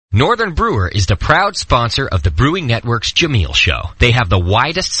Northern Brewer is the proud sponsor of the Brewing Network's Jamil Show. They have the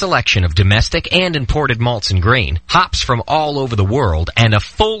widest selection of domestic and imported malts and grain, hops from all over the world, and a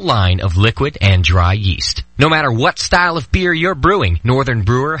full line of liquid and dry yeast. No matter what style of beer you're brewing, Northern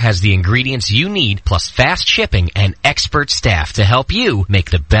Brewer has the ingredients you need, plus fast shipping and expert staff to help you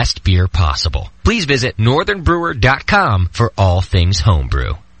make the best beer possible. Please visit northernbrewer.com for all things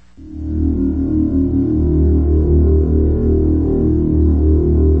homebrew.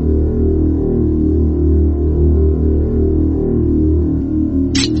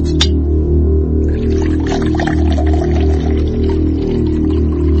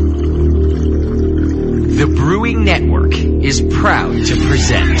 The Brewing Network is proud to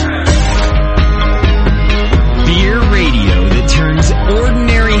present beer radio that turns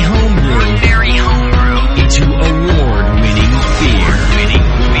ordinary homebrew into award-winning beer.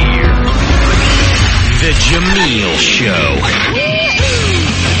 The Jamil Show.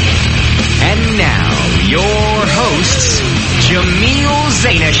 And now, your hosts, Jamil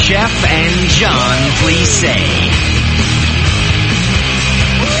Zainasheff and Jon Plisse.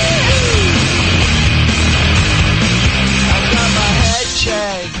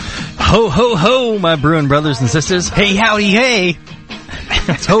 Ho, ho, ho, my brewing brothers and sisters. Hey, howdy, hey.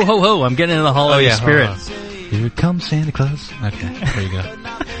 It's ho, ho, ho. I'm getting into the holiday spirit. Here comes Santa Claus. Okay, there you go.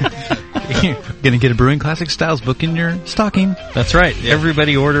 You're going to get a Brewing Classic Styles book in your stocking. That's right. Yeah.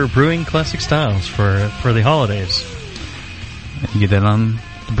 Everybody order Brewing Classic Styles for the holidays. You get that on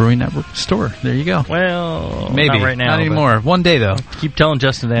the Brewing Network store. There you go. Well, maybe. Not right now. Not anymore. One day, though. Keep telling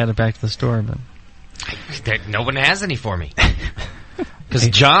Justin to add it back to the store, but no one has any for me. Because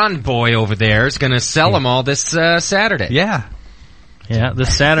John Boy over there is going to sell them all this Saturday. Yeah. Yeah,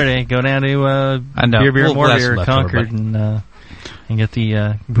 this Saturday, go down to More Beer, Concord, and get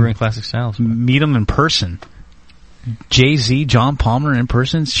the Brewing Classic Styles. Meet them in person. Jay-Z, John Palmer in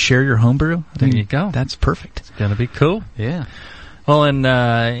person. Share your homebrew. There you go. That's perfect. It's going to be cool. Yeah. Well, and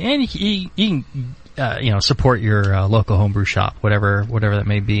you can support your local homebrew shop, whatever that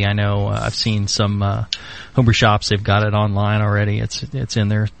may be. I know I've seen some homebrew shops, they've got it online already. It's in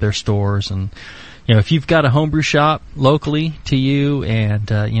their stores, and if you've got a homebrew shop locally to you, and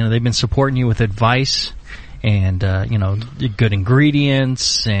they've been supporting you with advice and good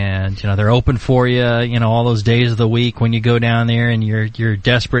ingredients, and they're open for you, all those days of the week when you go down there and you're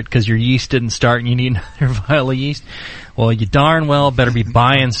desperate because your yeast didn't start and you need another vial of yeast. Well, you darn well better be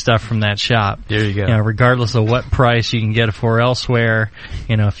buying stuff from that shop. There you go. Regardless of what price you can get it for elsewhere.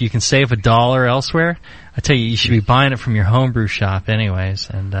 If you can save $1 elsewhere, I tell you should be buying it from your homebrew shop anyways,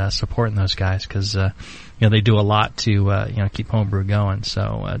 and supporting those guys because they do a lot to keep homebrew going.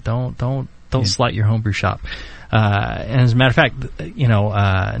 So don't slight your homebrew shop. And as a matter of fact,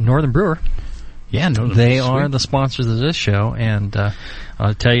 Northern Brewer. Yeah, they are the sponsors of this show, and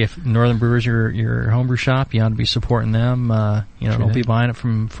I'll tell you, if Northern Brewer's your homebrew shop, you ought to be supporting them. Don't be buying it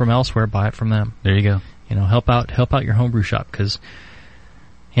from elsewhere. Buy it from them. There you go. Help out your homebrew shop, because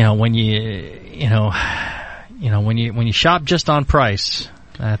when you shop just on price,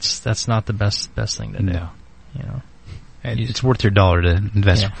 that's not the best thing to do. It's worth your dollar to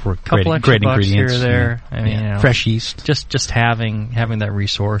invest for great ingredients here or there. I mean, fresh yeast. Just having that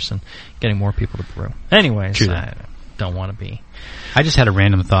resource and getting more people to brew. Anyways, I don't want to be. I just had a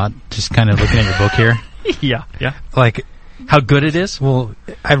random thought, just kind of looking at your book here. Yeah. Like how good it is. Well,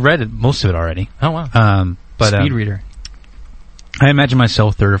 I've read most of it already. Oh wow. But speed reader. I imagine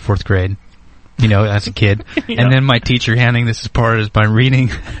myself 3rd or 4th grade. As a kid, and then my teacher handing this as part of my reading.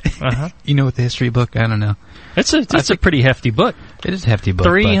 With the history book, I don't know. It's a pretty hefty book. It is a hefty book.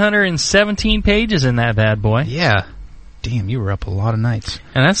 317 pages in that bad boy. Yeah. Damn, you were up a lot of nights.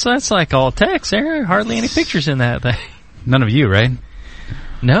 And that's like all text. There are hardly any pictures in that thing. None of you, right?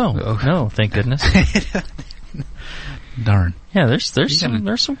 No, thank goodness. Darn. Yeah,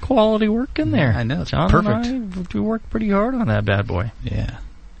 there's some quality work in there. I know. It's John perfect. and I do work pretty hard on that bad boy. Yeah.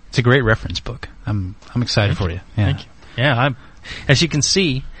 It's a great reference book. I'm excited for you. Yeah. Thank you. Yeah, as you can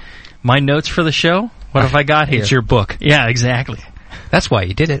see, my notes for the show, what have I got here? It's your book. Yeah, exactly. That's why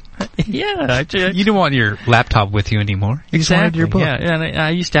you did it. Yeah. You didn't want your laptop with you anymore. You just wanted your book. Yeah, and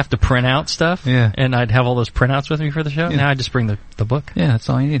I used to have to print out stuff. Yeah. And I'd have all those printouts with me for the show. Yeah. Now I just bring the book. Yeah, that's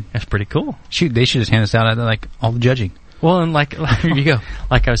all you need. That's pretty cool. Shoot, they should just hand us out at all the judging. Well, and here you go.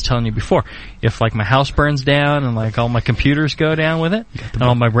 Like I was telling you before, if my house burns down and all my computers go down with it and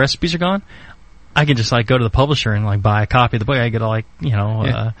all my recipes are gone, I can just go to the publisher and buy a copy of the book. I get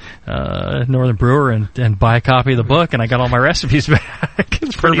Northern Brewer and buy a copy of the book, and I got all my recipes back.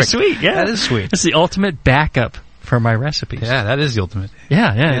 It's pretty sweet. Yeah, that is sweet. It's the ultimate backup for my recipes. Yeah, that is the ultimate.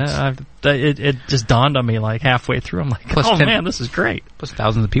 Yeah. It just dawned on me like halfay through. I'm like, man, this is great. Plus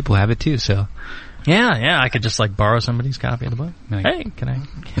thousands of people have it too, so. Yeah, I could just like borrow somebody's copy of the book. Hey, can I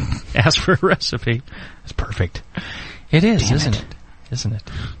ask for a recipe? That's perfect. It is, isn't it? Isn't it?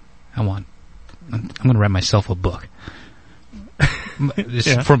 I'm going to write myself a book.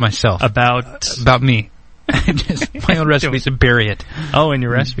 Just for myself. About me. Just my own recipes and bury it. Oh, in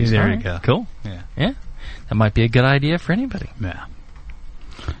your recipes. There you go. Cool. Yeah. That might be a good idea for anybody. Yeah.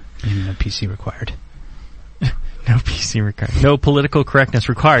 And no PC required. No PC required. No political correctness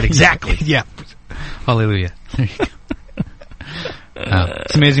required. Exactly. Yeah. Hallelujah. There you go.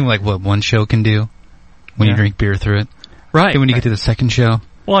 It's amazing what one show can do when you drink beer through it. Right. And when you get to the second show,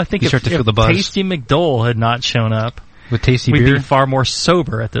 well, I think you start to feel the buzz. Tasty McDole had not shown up, with tasty we'd beer, be far more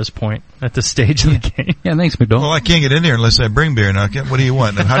sober at this point, at this stage of the game. Yeah, thanks, McDole. Well, I can't get in there unless I bring beer. Now, what do you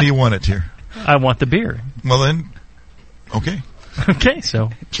want? And how do you want it here? I want the beer. Well, then, okay. Okay, so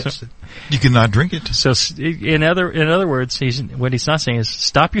you cannot drink it. So, in other words, what he's not saying is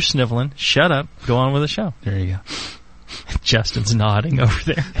stop your sniveling, shut up, go on with the show. There you go. Justin's nodding over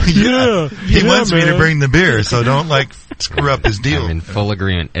there. He wants me to bring the beer, so don't screw up his deal. I'm in full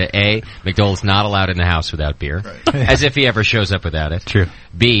agreement. A, McDole's not allowed in the house without beer, right. As if he ever shows up without it. True.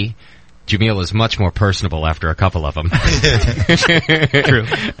 B, Jamil is much more personable after a couple of them. True.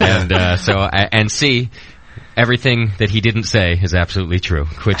 And C, everything that he didn't say is absolutely true.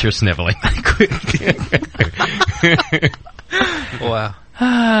 Quit your sniveling. Wow.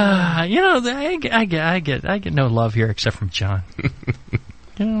 I get no love here except from John.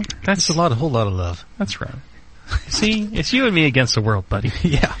 That's a whole lot of love. That's right. See, it's you and me against the world, buddy.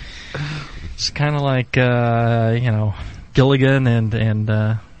 Yeah. It's kind of like Gilligan and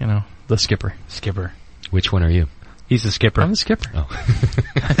the skipper. Skipper. Which one are you? He's the skipper. I'm the skipper. Oh.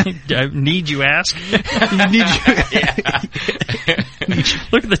 Need you ask?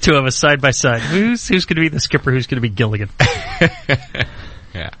 Look at the two of us side by side. Who's going to be the skipper? Who's going to be Gilligan?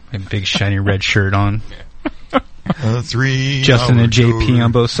 Yeah. A big shiny red shirt on. 3 Justin and JP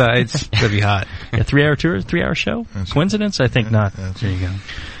on both sides. That'd be hot. Yeah, 3-hour tour, 3-hour show. That's Coincidence? I think not. There you go.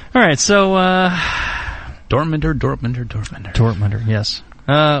 All right, so Dortmunder. Dortmunder, yes.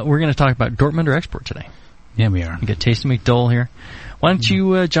 We're going to talk about Dortmunder Export today. Yeah, we are. We got Tasty McDole here. Why don't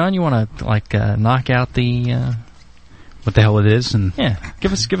you, John? You want to knock out the what the hell it is, and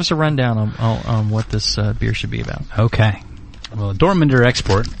give us a rundown on what this beer should be about. Okay. Well, Dortmunder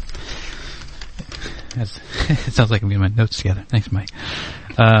Export. It sounds like I'm getting my notes together. Thanks, Mike.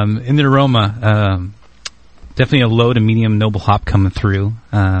 In the aroma, definitely a low to medium noble hop coming through.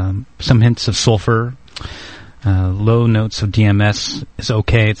 Some hints of sulfur. Low notes of DMS is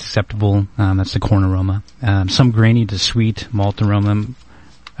okay. It's acceptable. That's the corn aroma. Some grainy to sweet malt aroma,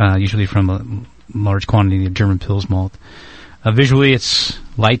 usually from a large quantity of German Pils malt. Visually, it's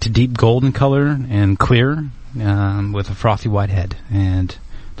light to deep golden color and clear, with a frothy white head, and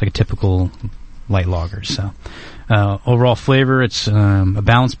like a typical light lager. So, overall flavor, it's a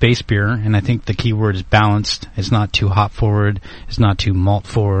balanced base beer, and I think the key word is balanced. It's not too hop forward. It's not too malt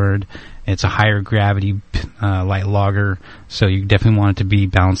forward. It's a higher gravity light lager, so you definitely want it to be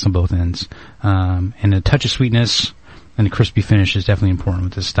balanced on both ends. And a touch of sweetness and a crispy finish is definitely important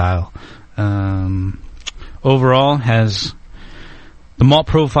with this style. Overall, has the malt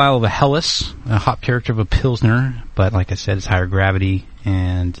profile of a Helles, a hop character of a Pilsner, but like I said, it's higher gravity,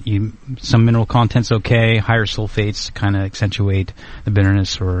 and some mineral content's okay, higher sulfates to kind of accentuate the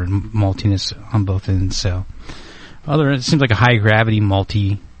bitterness or maltiness on both ends. So, it seems like a high gravity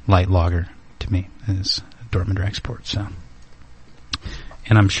malty light lager to me is Dortmunder Export. So,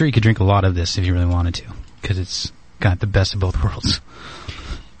 and I'm sure you could drink a lot of this if you really wanted to, because it's got the best of both worlds.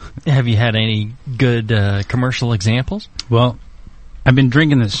 Have you had any good commercial examples? Well, I've been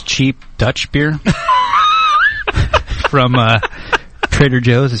drinking this cheap Dutch beer from Trader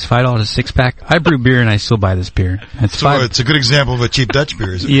Joe's. It's $5 a 6-pack. I brew beer and I still buy this beer. It's a good example of a cheap Dutch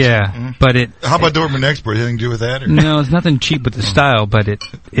beer, isn't it? Yeah, Mm-hmm. but it. How about Dortmund Export? Anything to do with that? Or? No, it's nothing cheap with the style, but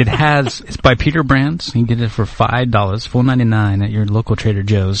it's by Peter Brands. You can get it for $5, $4.99 at your local Trader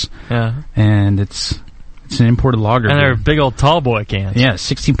Joe's. Yeah, and it's an imported lager. And beer. they're big old tall boy cans. Yeah,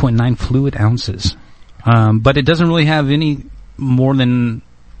 16.9 fluid ounces. But it doesn't really have any more than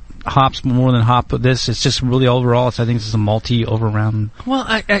hop with this. It's just really overall. I think this is a malty overround. Well,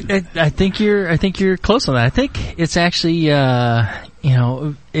 I think you're close on that. I think it's actually it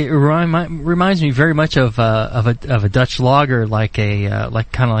reminds me very much of a Dutch lager, like kind of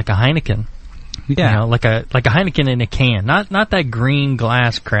like a Heineken. Yeah, like a Heineken in a can, not that green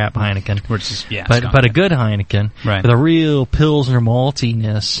glass crap Heineken, but a good Heineken, right, with a real Pilsner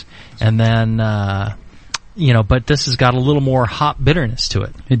maltiness, and then but this has got a little more hop bitterness to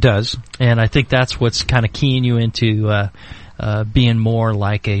it. It does. And I think that's what's kind of keying you into being more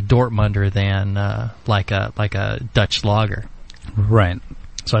like a Dortmunder than like a Dutch lager. Right.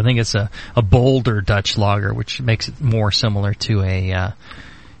 So I think it's a bolder Dutch lager, which makes it more similar to a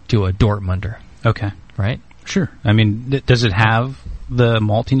Dortmunder. Okay. Right? Sure. I mean, does it have the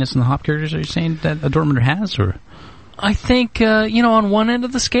maltiness and the hop characters, are you saying, that a Dortmunder has, or? I think, on one end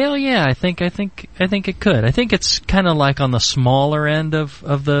of the scale, yeah, I think it could. I think it's kind of like on the smaller end of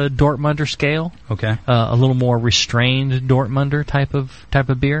the Dortmunder scale. Okay. A little more restrained Dortmunder type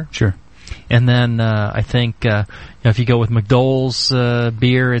of beer. Sure. And then, I think, if you go with McDole's,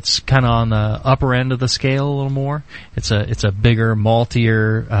 beer, it's kind of on the upper end of the scale a little more. It's a bigger,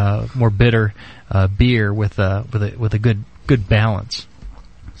 maltier, more bitter, beer with a good balance.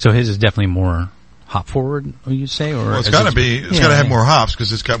 So his is definitely more hop forward, would you say? Or well, it's got to have more hops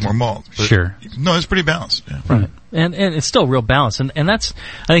because it's got more malt. But sure. No, it's pretty balanced. Yeah. Right. And it's still real balanced. And I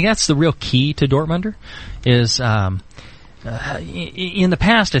think that's the real key to Dortmunder is, in the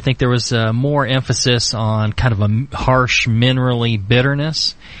past, I think there was more emphasis on kind of a harsh, minerally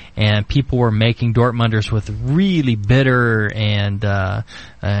bitterness, and people were making Dortmunders with really bitter and kind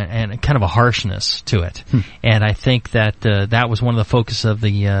of a harshness to it. And I think that that was one of the focus of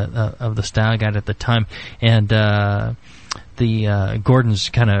the style guide at the time. And Gordon's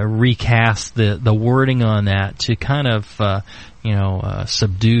kind of recast the wording on that to kind of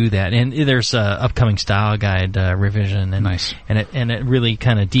subdue that. And there's a upcoming style guide revision, and nice. and it really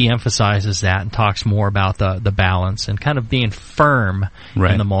kind of de-emphasizes that and talks more about the balance and kind of being firm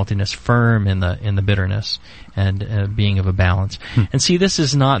in the maltiness, firm in the bitterness, and being of a balance. And see, this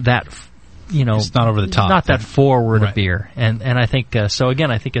is not that. It's not over the top. Not that forward a beer. And I think, so again,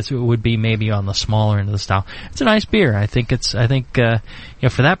 I think it would be maybe on the smaller end of the style. It's a nice beer. I think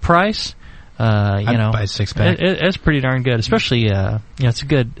for that price, I'd buy a 6-pack. It's pretty darn good, especially, it's a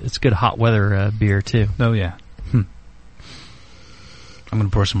good hot weather, beer too. Oh yeah. I'm gonna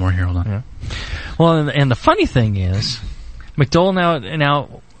pour some more here, hold on. Yeah. Well, and the funny thing is, McDole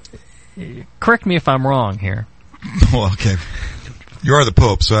now, correct me if I'm wrong here. Well, okay. You are the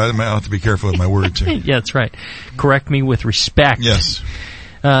Pope, so I might have to be careful with my words here. Yeah, that's right. Correct me with respect. Yes.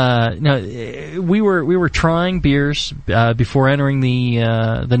 We were trying beers before entering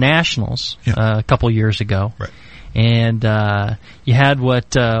the nationals a couple years ago. Right. And you had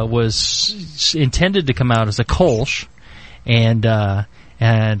what was intended to come out as a Kolsch, and I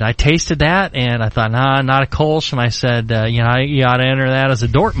tasted that, and I thought, nah, not a Kolsch, and I said, you ought to enter that as a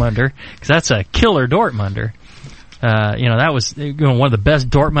Dortmunder, because that's a killer Dortmunder. That was one of the best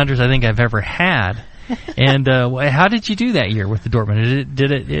Dortmunders I think I've ever had. And how did you do that year with the Dortmunder?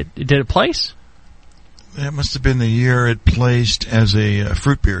 Did it place? That must have been the year it placed as a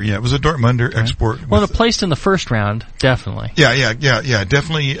fruit beer. Yeah, it was a Dortmunder Export. Well, it placed in the first round, definitely. Yeah.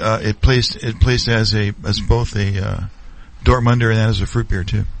 Definitely, it placed as both a Dortmunder and as a fruit beer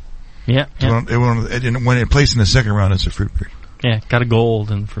too. Yeah. When it placed in the second round as a fruit beer. Yeah, got a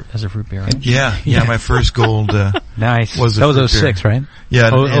gold as a fruit beer, right? Yeah. My first gold. Nice. Was that was 06, right? Yeah,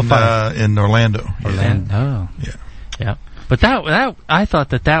 in Orlando. Orlando. Yeah. But that I thought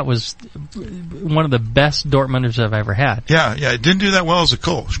that was one of the best Dortmunders I've ever had. Yeah. It didn't do that well as a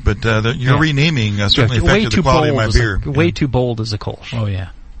Kolsch, but your renaming certainly affected the quality of my beer. Way too bold as a Kolsch. Oh yeah.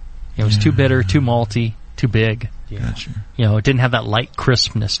 It was too bitter, too malty, too big. Yeah. Gotcha. It didn't have that light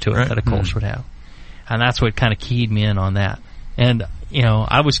crispness to it that a Kolsch would have, and that's what kind of keyed me in on that. And,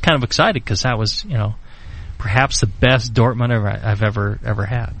 I was kind of excited because that was, perhaps the best Dortmunder I've ever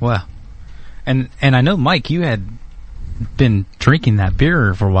had. Wow. And I know, Mike, you had been drinking that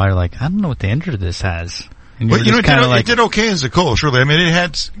beer for a while. You're like, I don't know what the ender this has. And it did okay as a Kolsch, really. I mean, it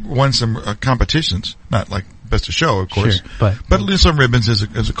had won some competitions, not like Best of Show, of course. Sure, but some ribbons as a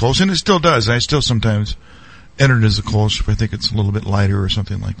Kolsch, and it still does. I still sometimes enter it as a Kolsch if I think it's a little bit lighter or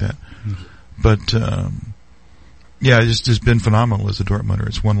something like that. But, it's just been phenomenal as a Dortmunder.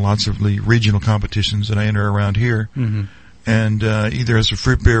 It's won lots of the regional competitions that I enter around here. Mm-hmm. And either as a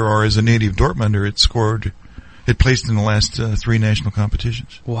fruit beer or as a native Dortmunder, it placed in the last 3 national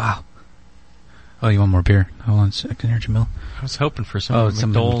competitions. Wow. Oh, you want more beer? Hold on a second here, Jamil. I was hoping for some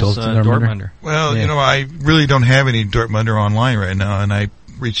McDole's Dortmunder. Well, I really don't have any Dortmunder online right now, and I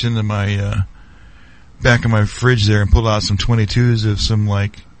reached into my back of my fridge there and pulled out some 22s of some How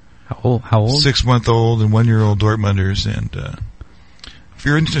old? 6-month-old and 1-year-old Dortmunders, and if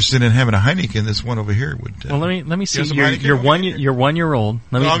you're interested in having a Heineken, this one over here would. Well, let me see your 1-year-old.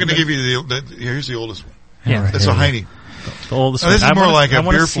 I'm going to give you here's the oldest one. Yeah, that's a Heine. The oldest. This is more like a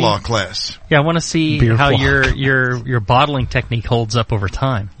beer see, flaw class. Yeah, I want to see Beer how flaw. your bottling technique holds up over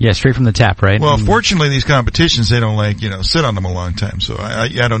time. Yeah, straight from the tap, right? Well, fortunately, these competitions, they don't sit on them a long time. So I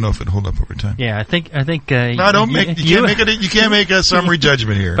don't know if it'll hold up over time. Yeah, I think. No, you can't make a summary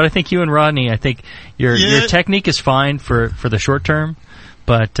judgment here. But I think you and Rodney, I think your technique is fine for the short term,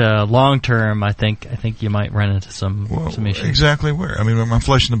 but long term, I think you might run into some issues. Exactly where? I mean, I'm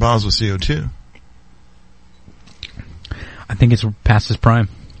flushing the bottles with CO2. I think it's past its prime.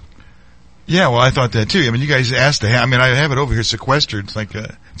 Yeah, well, I thought that too. I mean, you guys asked to have. I mean, I have it over here sequestered. It's like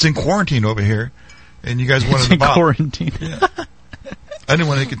it's in quarantine over here, and you guys wanted the bottle. Quarantine. Yeah. I didn't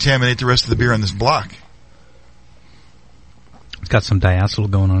want to contaminate the rest of the beer on this block. It's got some diacetyl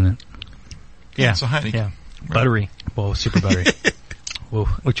going on it. Yeah, it's a Heineken. yeah, Right. buttery. Whoa, super buttery. Whoa.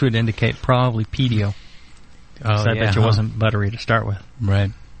 Which would indicate probably pedio. Oh, I bet you it wasn't buttery to start with.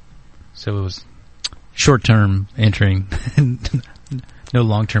 Right. So it was short-term entering, no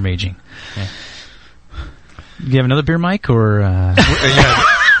long-term aging. Yeah. You have another beer, Mike, or? Yeah,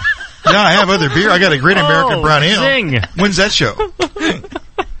 I have other beer. I got a Great American Brown Ale. Zing. When's that show?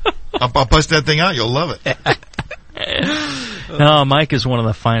 I'll bust that thing out. You'll love it. No, Mike is one of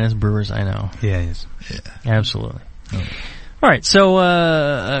the finest brewers I know. Yeah, he is. Yeah. Absolutely. All right, so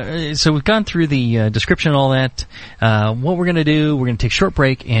we've gone through the description and all that. What we're going to do, we're going to take a short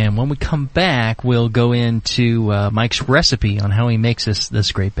break, and when we come back, we'll go into Mike's recipe on how he makes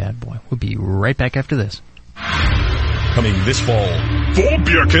this great bad boy. We'll be right back after this. Coming this fall. 4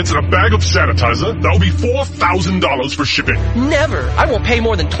 beer kits and a bag of sanitizer. That'll be $4,000 for shipping. Never! I won't pay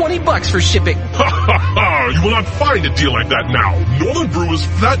more than $20 for shipping. Ha ha ha! You will not find a deal like that now. Northern Brewer's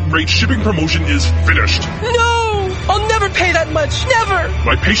flat rate shipping promotion is finished. No! I'll never pay that much. Never!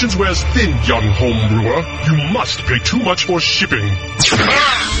 My patience wears thin, young home brewer. You must pay too much for shipping.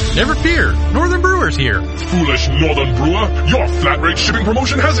 Never fear. Northern Brewer's here. Foolish Northern Brewer, your flat rate shipping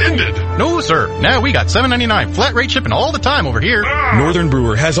promotion has ended. No, sir. Now we got $7.99 flat rate shipping all the time over here. Northern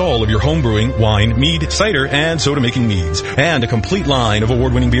Brewer has all of your home brewing, wine, mead, cider, and soda making needs. And a complete line of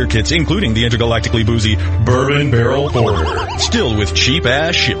award-winning beer kits, including the intergalactically boozy Bourbon Barrel Porter. Still with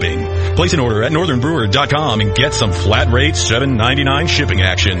cheap-ass shipping. Place an order at northernbrewer.com and get some flat rate $7.99 shipping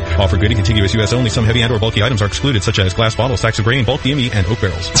action. Offer good in contiguous U.S. only. Some heavy and or bulky items are excluded, such as glass bottles, sacks of grain, bulk DME, and oak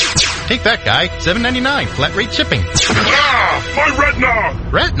barrels. Take that, guy. $7.99 flat rate shipping. My retina!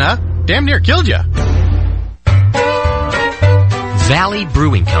 Retina? Damn near killed ya. Valley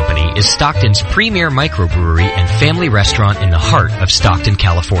Brewing Company is Stockton's premier microbrewery and family restaurant in the heart of Stockton,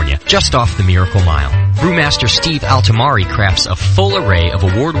 California, just off the Miracle Mile. Brewmaster Steve Altamari crafts a full array of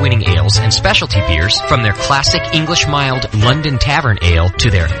award-winning ales and specialty beers, from their classic English mild London Tavern Ale to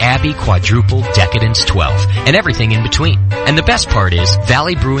their Abbey Quadruple Decadence 12, and everything in between. And the best part is,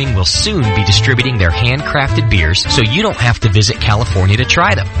 Valley Brewing will soon be distributing their handcrafted beers, so you don't have to visit California to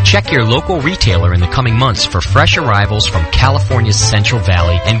try them. Check your local retailer in the coming months for fresh arrivals from California's Central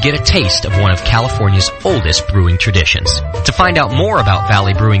Valley and get a taste of one of California's oldest brewing traditions. To find out more about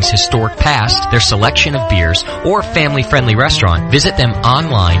Valley Brewing's historic past, their selection of beers, or family-friendly restaurant, visit them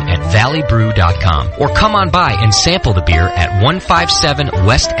online at valleybrew.com or come on by and sample the beer at 157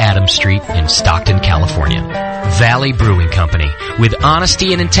 West Adams Street in Stockton, California. Valley Brewing Company. With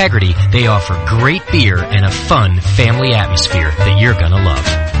honesty and integrity, they offer great beer and a fun family atmosphere that you're gonna love.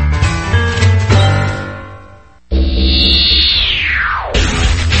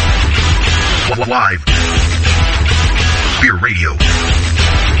 Live. Beer Radio.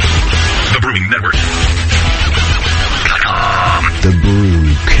 The Brewing Network. The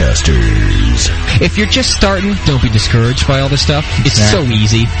Brewcasters. If you're just starting, don't be discouraged by all this stuff. It's so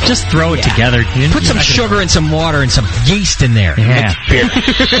easy. Just throw it together. Put some sugar and some water and some yeast in there. Yeah. Brewing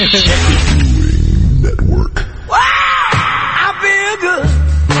Network. Wow! I feel good.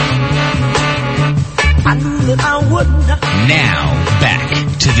 I knew that I wouldn't. Now, back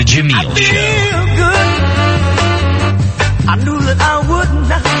to the Jamil Show. Feel good. I knew that I wouldn't.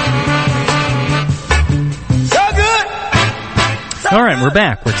 So good. All right, we're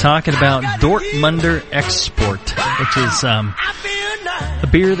back. We're talking about Dortmunder Export, which is a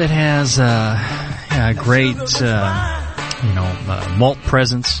beer that has a great malt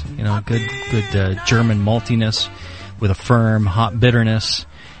presence. Good German maltiness with a firm hop bitterness.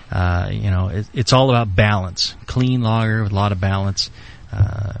 It's all about balance. Clean lager with a lot of balance.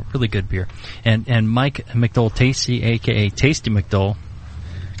 Really good beer. And Mike McDole Tasty, aka Tasty McDole,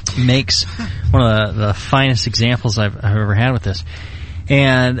 makes one of the finest examples I've ever had with this.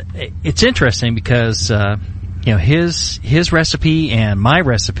 And it's interesting because his recipe and my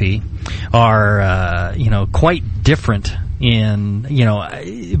recipe are quite different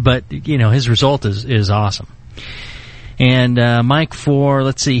but his result is awesome. And Mike, for,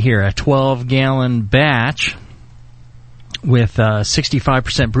 let's see here, a 12-gallon batch with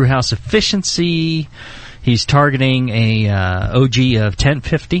 65% brewhouse efficiency, he's targeting a OG of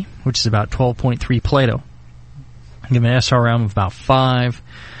 1050, which is about 12.3 Plato. Give an SRM of about 5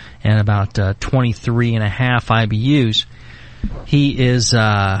 and about 23.5 IBUs. He is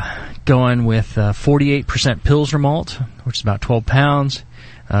going with 48% Pilsner malt, which is about 12 pounds,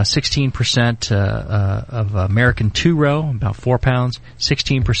 16% of American two-row, about 4 pounds,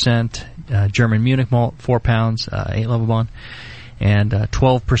 16% German Munich malt, 4 pounds, 8 level bond, and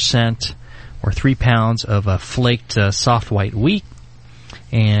 12% or 3 pounds of flaked soft white wheat,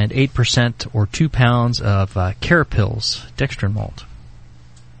 and 8% or 2 pounds of Carapils dextrin malt.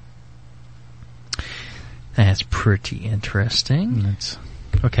 That's pretty interesting.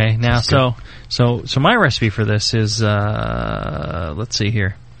 Okay, now so my recipe for this is let's see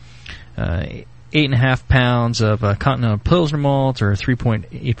here, 8.5 pounds of Continental Pilsner malt, or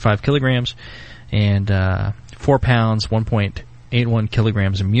 3.85 kilograms, and 4 pounds, 1.81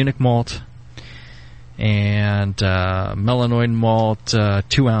 kilograms of Munich malt, and melanoid malt,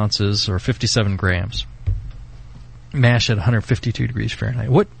 2 ounces, or 57 grams. Mash at 152 degrees Fahrenheit.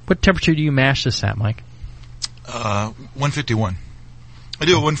 What temperature do you mash this at, Mike? 151. I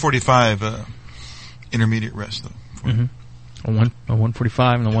do a 145 intermediate rest, though. Mm-hmm. A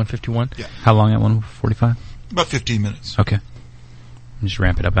 145 and a 151? Yeah. How long at 145? About 15 minutes. Okay. Just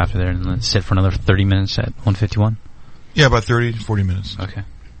ramp it up after there and then sit for another 30 minutes at 151? Yeah, about 30 to 40 minutes. Okay.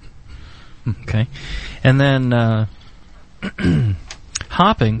 Okay. And then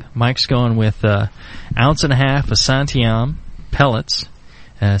hopping, Mike's going with 1.5 ounces of Santiam pellets,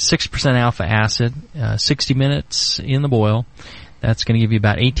 6% alpha acid, 60 minutes in the boil. That's going to give you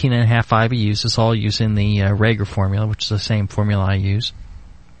about 18.5 IBUs. It's all using the Rager formula, which is the same formula I use.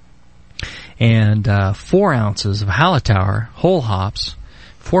 And 4 ounces of Hallertauer whole hops,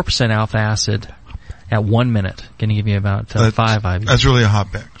 4% alpha acid at 1 minute. Going to give you about 5 IBUs. That's really a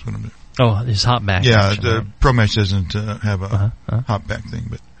hop back. That's what I'm doing. Oh, it's hop back. Yeah, action, the right? ProMash doesn't have a hop back thing,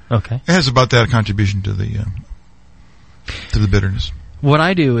 but okay, it has about that contribution to the bitterness. What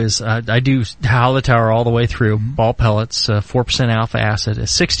I do is I do Hallertauer all the way through, ball pellets, 4% alpha acid. At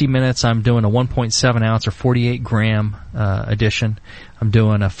 60 minutes, I'm doing a 1.7 ounce or 48 gram addition. I'm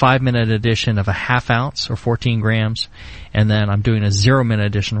doing a 5-minute addition of a half ounce or 14 grams, and then I'm doing a 0-minute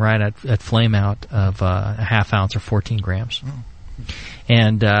addition right at flame out of a half ounce or 14 grams. Oh.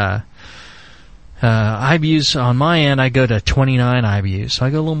 And IBUs on my end, I go to 29 IBUs. So I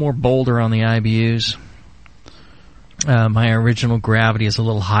go a little more bolder on the IBUs. My original gravity is a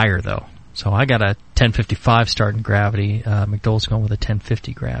little higher, though. So I got a 1055 starting gravity. McDole's going with a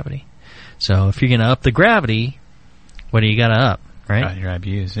 1050 gravity. So if you're going to up the gravity, what do you got to up, right? Your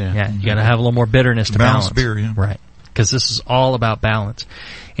IBUs, yeah. Yeah, you got to have a little more bitterness to balance. Beer, yeah. Right. Because this is all about balance.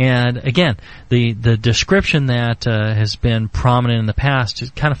 And again, the description that has been prominent in the past is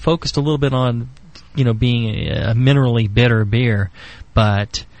kind of focused a little bit on, being a minerally bitter beer,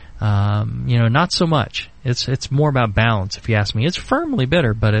 but not so much. It's more about balance, if you ask me. It's firmly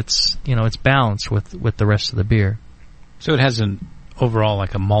bitter, but it's balanced with the rest of the beer. So it has an overall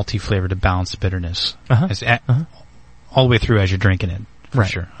like a malty flavor to balance the bitterness. All the way through as you're drinking it. For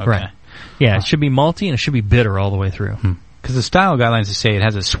sure. Okay. Right. Yeah, it should be malty and it should be bitter all the way through. Because the style guidelines say it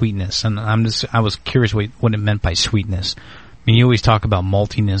has a sweetness, and I was curious what it meant by sweetness. I mean, you always talk about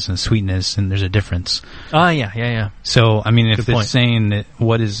maltiness and sweetness, and there's a difference. Yeah. So, I mean, if Good it's point. saying that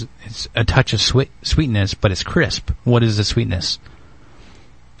it's a touch of sweetness, but it's crisp, what is the sweetness?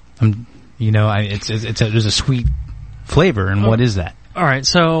 There's a sweet flavor, and what is that? All right,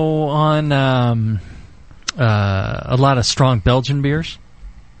 so on a lot of strong Belgian beers,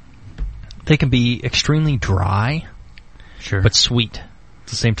 they can be extremely dry, sure, but sweet at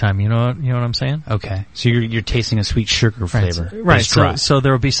the same time. You know what I'm saying? Okay, so you're tasting a sweet sugar flavor, right? So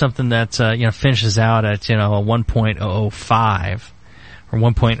there will be something that finishes out at a 1.005 or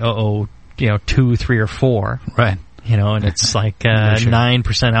 1.00 2, 3, or 4, right? And it's like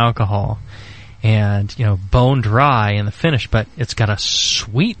 9% alcohol, and bone dry in the finish, but it's got a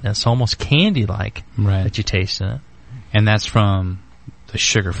sweetness, almost candy-like, right, that you taste in it, and that's from the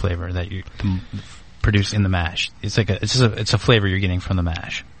sugar flavor that you produce in the mash. It's like it's a flavor you're getting from the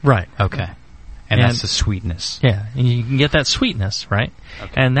mash. Right. Okay. And that's the sweetness. Yeah, and you can get that sweetness, right?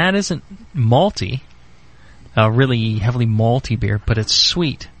 Okay. And that isn't malty, really heavily malty beer, but it's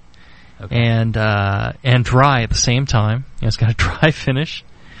sweet. Okay. And dry at the same time. It's got a dry finish,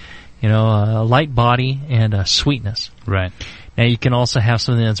 a light body and a sweetness. Right. Now you can also have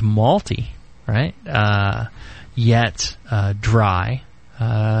something that's malty, right? Yet dry.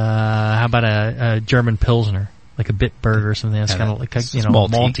 How about a German Pilsner? like a Bitburger or something that's kind of like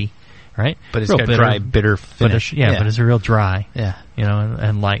malty, right? But it's real got bitter, dry, bitter finish. But it's real dry. Yeah.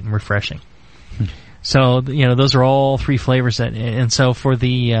 And light and refreshing. So, those are all three flavors and so for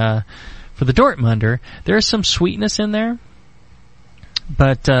the Dortmunder, there's some sweetness in there,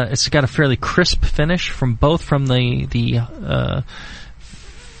 but it's got a fairly crisp finish from the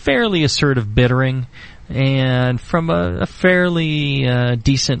fairly assertive bittering and from a fairly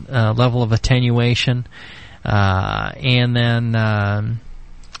decent level of attenuation, and then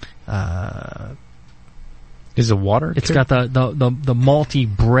is it water? It's got the malty,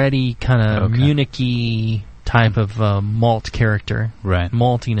 bready kind of Munich-y type of malt character, right?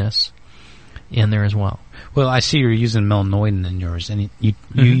 Maltiness in there as well. Well, I see you're using melanoidin in yours, and you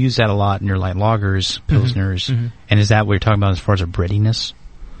use that a lot in your light lagers, pilsners, and is that what you're talking about as far as a breadiness?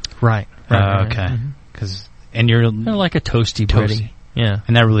 Right. Okay. And you're kind of like a toasty bready, yeah,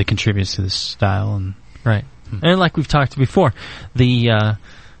 and that really contributes to this style, and right. And like we've talked before, the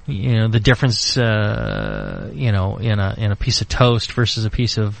difference, in a piece of toast versus a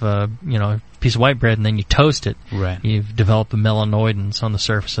piece of white bread, and then you toast it. Right. You've developed the melanoidins on the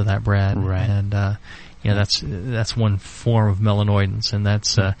surface of that bread. Right. And, that's one form of melanoidins, and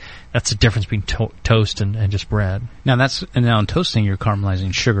that's the difference between toast and just bread. Now in toasting, you're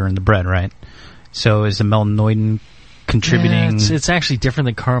caramelizing sugar in the bread, right? So is the melanoidin contributing? Yeah, it's actually different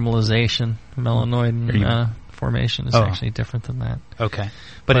than caramelization. Melanoidin, formation is actually different than that. Okay.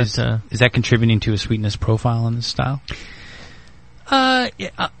 But is that contributing to a sweetness profile in this style? I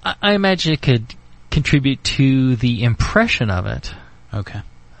imagine it could contribute to the impression of it. Okay.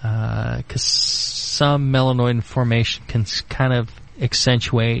 Because some melanoidin formation can kind of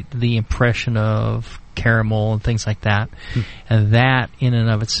accentuate the impression of caramel and things like that. And that in and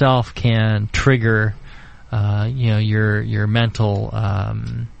of itself can trigger, your mental,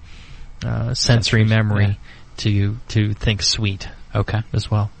 sensory memory to think sweet. Okay. As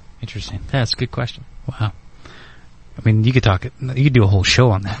well. Interesting. That's a good question. Wow. I mean, you could do a whole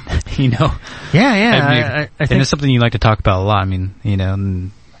show on that, Yeah. I think it's something you like to talk about a lot. I mean,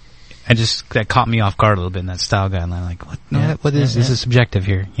 and that caught me off guard a little bit in that style guideline. Like, what? No, what is this? Is subjective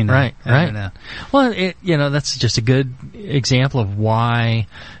here? Right. Well, that's just a good example of why,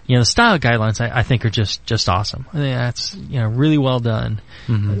 the style guidelines I think are just awesome. I think that's, really well done.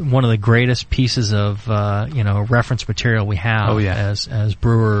 Mm-hmm. One of the greatest pieces of, reference material we have as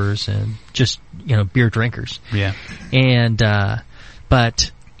brewers and just, beer drinkers. Yeah. And,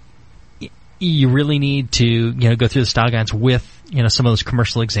 but you really need to, go through the style guides with, some of those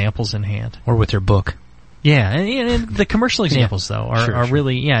commercial examples in hand. Or with your book. Yeah, and the commercial examples, though, are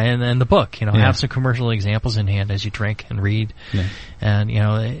really, and the book, have some commercial examples in hand as you drink and read. Yeah. And,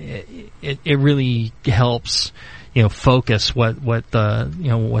 it really helps, focus what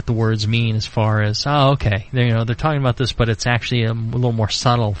the words mean as far as, they're talking about this, but it's actually a little more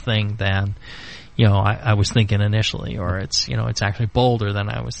subtle thing than, I was thinking initially, or it's actually bolder than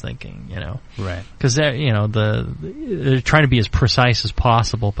I was thinking, Right. Because they're trying to be as precise as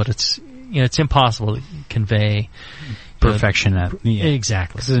possible, but it's impossible to convey perfection.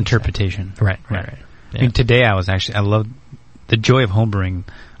 Exactly. This is interpretation. Right. Yeah. I mean, today I love the joy of homebrewing.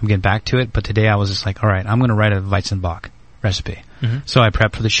 I'm getting back to it, but today I was just like, all right, I'm going to write a Weizenbock recipe. Mm-hmm. So I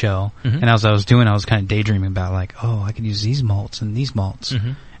prepped for the show, and as I was doing, I was kind of daydreaming about like, I could use these malts and these malts.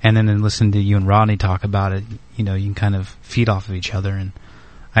 Mm-hmm. And then listen to you and Rodney talk about it, you can kind of feed off of each other, and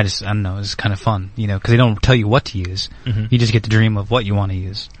I don't know, it's kind of fun, because they don't tell you what to use. Mm-hmm. You just get to dream of what you want to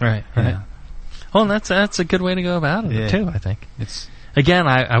use. Right. Well, that's a good way to go about it, too, I think. Again,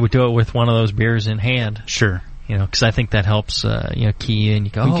 I would do it with one of those beers in hand. Sure. Because I think that helps, key in.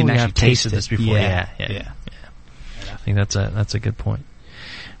 You go, you can actually taste this before. Yeah. I think that's a good point.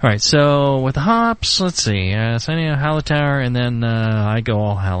 All right, so with the hops, let's see. So I need a Hallertauer, and then I go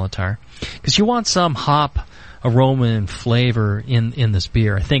all Hallertauer. Because you want some hop aroma and flavor in this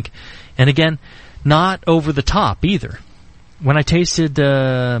beer, I think. And again, not over the top either. When I tasted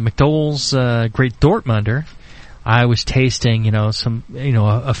McDole's Great Dortmunder, I was tasting, some,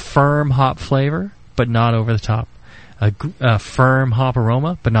 a firm hop flavor, but not over the top. A firm hop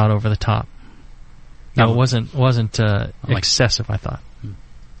aroma, but not over the top. No, it wasn't excessive, I thought.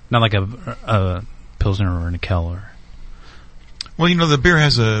 Not like a Pilsner or a Nickel Well, the beer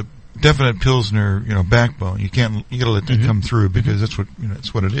has a definite Pilsner, backbone. You gotta let that come through because that's what,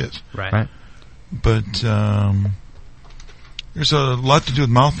 it's what it is. Right. But, there's a lot to do with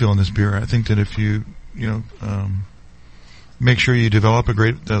mouthfeel in this beer. I think that if you, make sure you develop a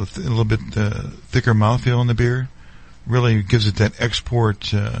little bit, thicker mouthfeel in the beer, really gives it that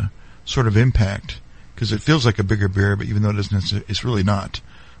export, sort of impact. Cause it feels like a bigger beer, but even though it isn't, it's really not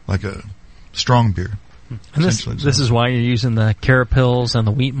like a strong beer. And this is why you're using the carrot pills and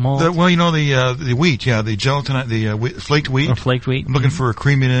the wheat malt? The wheat, the gelatin, flaked wheat. Or flaked wheat. I'm looking for a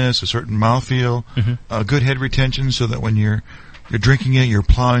creaminess, a certain mouthfeel, good head retention, so that when you're drinking it, you're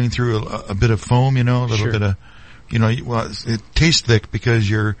plowing through a bit of foam, a little bit of, it tastes thick because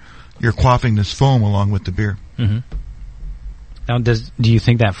you're quaffing this foam along with the beer. Mm-hmm. Now, do you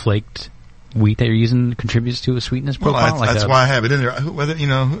think that flaked wheat that you're using contributes to a sweetness profile? Well, that's why I have it in there. Whether it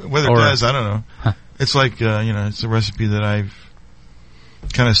does, I don't know. Huh. It's like, it's a recipe that I've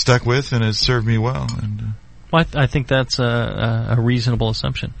kind of stuck with and has served me well. And well, I think that's a reasonable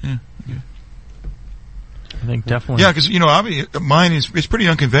assumption. Yeah. I think definitely. Yeah, because, mine is pretty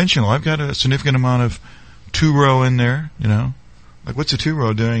unconventional. I've got a significant amount of two-row in there, Like, what's a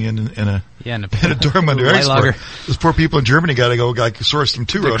two-row doing in a Dortmunder Export? Those poor people in Germany got to go source some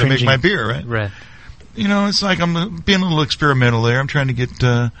two-row to make my beer, right? Right. It's like I'm being a little experimental there. I'm trying to get,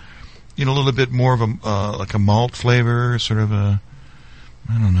 a little bit more of like a malt flavor, sort of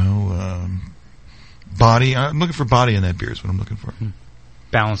body. I'm looking for body in that beer is what I'm looking for.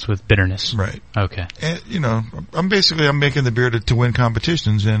 Balanced with bitterness. Right. Okay. And, I'm making the beer to win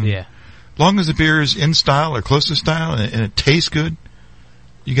competitions, and as long as the beer is in style or close to style and it tastes good,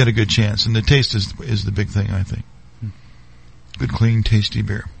 you got a good chance. And the taste is the big thing, I think. Good, clean, tasty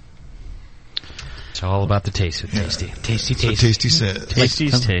beer. It's all about the taste of tasty. Tasty. Tasty says.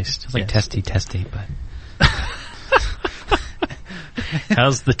 Tasty's taste. It's like testy, but...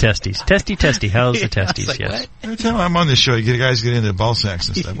 How's the testes? Testy. How's the testes? Like, yes. Every time I'm on this show, you guys get into ball sacks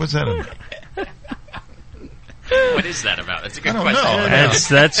and stuff. What's that about? What is that about? That's a good question. Know.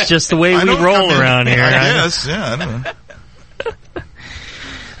 That's just the way we roll around here. I guess. Yeah, I don't know.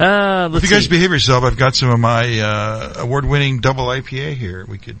 If you guys behave yourself, I've got some of my award-winning double IPA here.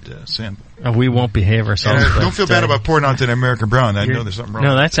 We could sample. We won't behave ourselves. Don't feel bad about pouring out that American brown. I know there's something wrong.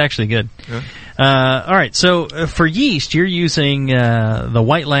 No, that's actually good. Yeah. All right, so for yeast, you're using the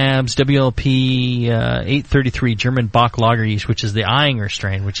White Labs WLP 833 German Bock Lager yeast, which is the Eyinger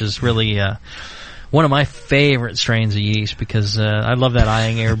strain, which is really one of my favorite strains of yeast because I love that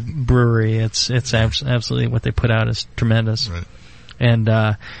Eyinger brewery. It's absolutely what they put out is tremendous. Right.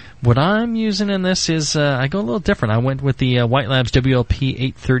 And what I'm using in this is I go a little different. I went with the White Labs WLP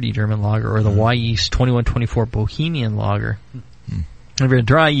 830 German Lager or the Y Yeast 2124 Bohemian Lager. If you're a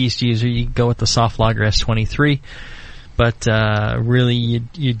dry yeast user, you go with the Soft Lager S23. But really,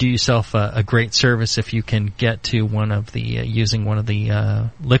 you do yourself a great service if you can get to using one of the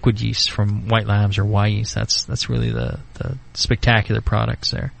liquid yeasts from White Labs or Y Yeast. That's really the spectacular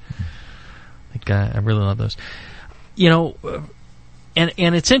products there. I really love those. And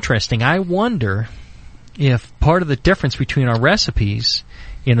it's interesting. I wonder if part of the difference between our recipes,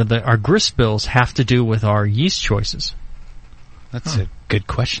 our grist bills have to do with our yeast choices. That's a good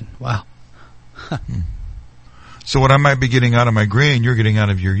question. Wow. So what I might be getting out of my grain, you're getting out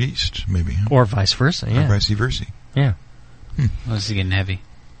of your yeast, maybe. Huh? Or vice versa, yeah. Or vice versa. Yeah. Well, this is getting heavy.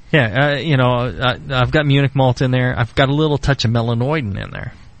 Yeah, I've got Munich malt in there. I've got a little touch of melanoidin in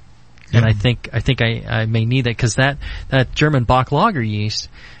there. And I think I may need that because that German Bock Lager yeast,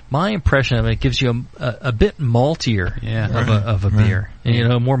 my impression of it gives you a bit maltier of a beer.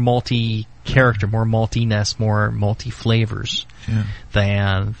 And, more malty character, more maltiness, more malty flavors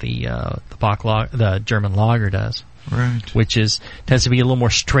than the German Lager does. Right. Which tends to be a little more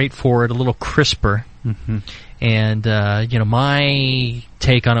straightforward, a little crisper. Mm-hmm. And my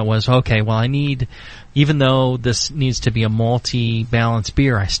take on it was, okay, well, even though this needs to be a malty balanced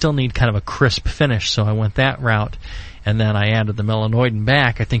beer, I still need kind of a crisp finish, so I went that route. And then I added the melanoidin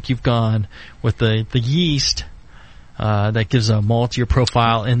back. I think you've gone with the yeast that gives a maltier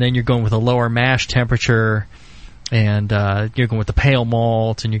profile, and then you're going with a lower mash temperature, and you're going with the pale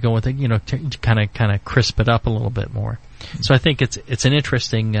malt, and you're going with to kind of crisp it up a little bit more. So I think it's an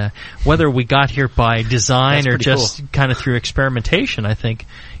interesting whether we got here by design or just kind of through experimentation. I think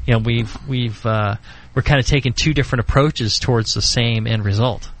we're kind of taking two different approaches towards the same end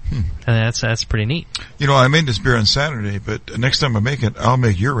result. And that's pretty neat. I made this beer on Saturday, but next time I make it, I'll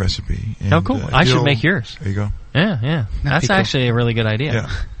make your recipe. And, oh, cool. I should make yours. There you go. Yeah. That's actually a really good idea. Yeah.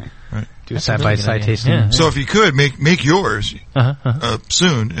 Right. Do a side-by-side tasting. Yeah. So if you could, make yours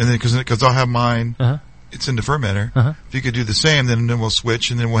soon, and then because I'll have mine. It's in the fermenter. If you could do the same, then we'll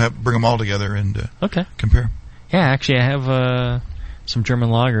switch, and then we'll bring them all together and compare. Yeah, actually, I have some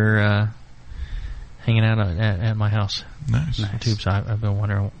German lager hanging out at my house. Nice. Tubes. I've been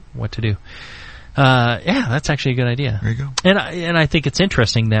wondering what to do. That's actually a good idea. There you go. And I think it's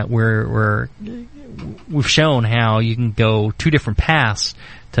interesting that we've shown how you can go two different paths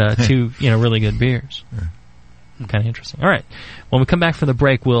to two really good beers. Kind of interesting. All right. When we come back from the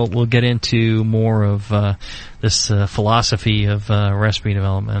break, we'll get into more of this philosophy of recipe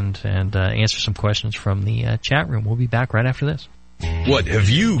development and answer some questions from the chat room. We'll be back right after this. What have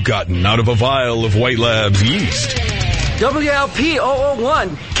you gotten out of a vial of White Labs yeast? WLP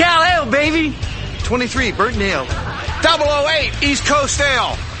 001, Cal Ale, baby. 23, Burton Ale. 008, East Coast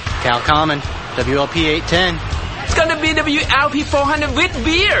Ale. Cal Common, WLP 810. It's gonna be WLP 400 with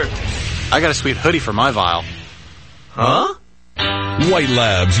beer. I got a sweet hoodie for my vial. Huh? White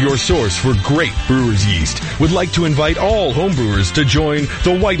Labs, your source for great brewer's yeast, would like to invite all homebrewers to join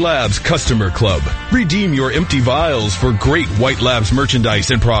the White Labs Customer Club. Redeem your empty vials for great White Labs merchandise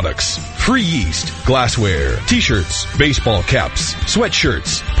and products. Free yeast, glassware, t-shirts, baseball caps,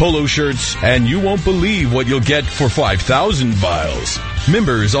 sweatshirts, polo shirts, and you won't believe what you'll get for 5,000 vials.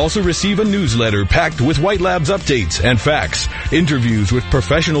 Members also receive a newsletter packed with White Labs updates and facts, interviews with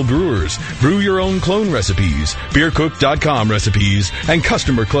professional brewers, brew your own clone recipes, beercook.com recipes, and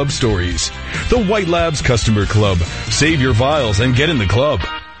customer club stories. The White Labs Customer Club. Save your vials and get in the club.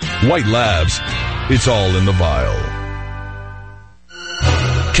 White Labs. It's all in the vial.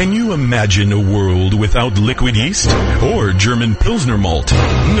 Can you imagine a world without liquid yeast or German Pilsner malt?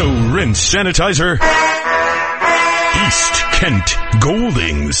 No rinse sanitizer. East Kent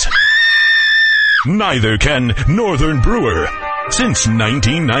Goldings. Neither can Northern Brewer. Since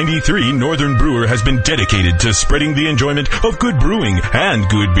 1993, Northern Brewer has been dedicated to spreading the enjoyment of good brewing and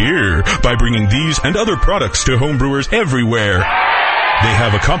good beer by bringing these and other products to homebrewers everywhere. They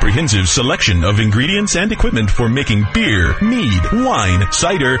have a comprehensive selection of ingredients and equipment for making beer, mead, wine,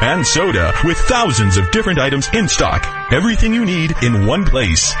 cider, and soda with thousands of different items in stock. Everything you need in one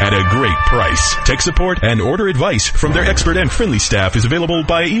place at a great price. Tech support and order advice from their expert and friendly staff is available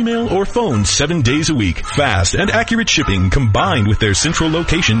by email or phone 7 days a week. Fast and accurate shipping combined with their central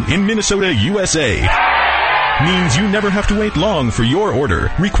location in Minnesota, USA. Means you never have to wait long for your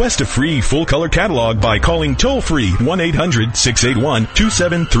order. Request a free full-color catalog by calling toll-free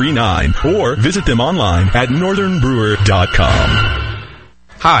 1-800-681-2739 or visit them online at northernbrewer.com.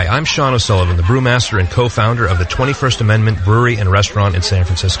 Hi, I'm Sean O'Sullivan, the brewmaster and co-founder of the 21st Amendment Brewery and Restaurant in San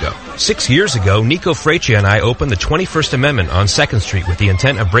Francisco. 6 years ago, Nico Freccia and I opened the 21st Amendment on 2nd Street with the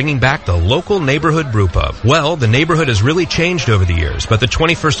intent of bringing back the local neighborhood brew pub. Well, the neighborhood has really changed over the years, but the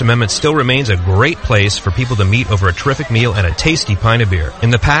 21st Amendment still remains a great place for people to meet over a terrific meal and a tasty pint of beer.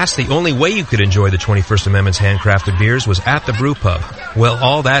 In the past, the only way you could enjoy the 21st Amendment's handcrafted beers was at the brew pub. Well,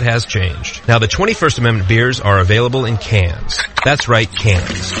 all that has changed. Now, the 21st Amendment beers are available in cans. That's right,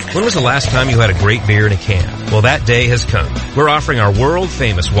 cans. When was the last time you had a great beer in a can? Well, that day has come. We're offering our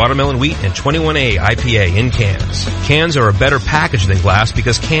world-famous Watermelon Wheat and 21A IPA in cans. Cans are a better package than glass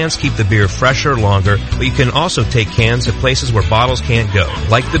because cans keep the beer fresher longer, but you can also take cans to places where bottles can't go,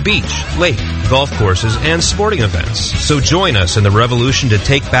 like the beach, lake, golf courses, and sporting events. So join us in the revolution to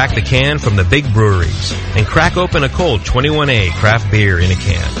take back the can from the big breweries and crack open a cold 21A craft beer in a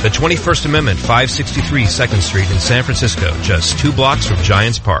can. The 21st Amendment, 563 2nd Street in San Francisco, just 2 blocks from Giants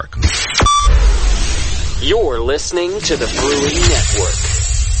Park. You're listening to the Brewing Network.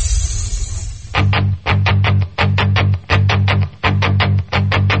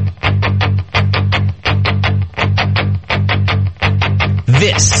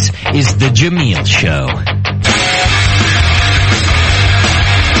 This is the Jamil Show.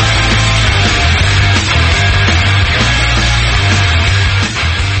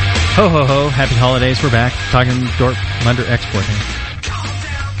 Ho, ho, ho. Happy holidays. We're back talking Dortmunder Export.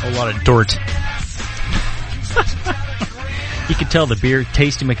 A lot of Dort. You can tell the beer,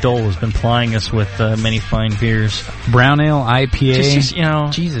 Tasty McDole, has been plying us with many fine beers. Brown ale, IPA. Just, you know.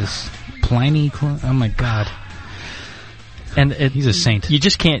 Jesus. Pliny. Oh my God. And he's a saint. You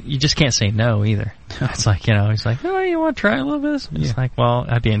just can't say no either. It's like, you know, he's like, oh, you want to try a little bit of this? It's like, well,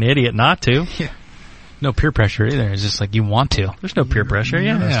 I'd be an idiot not to. Yeah. No peer pressure either. It's just like you want to. There's no peer pressure.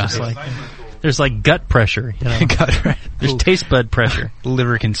 Yeah. It's just like, there's like gut pressure. You know? There's taste bud pressure.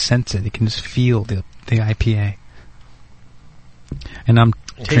 Liver can sense it. It can just feel the IPA. And I'm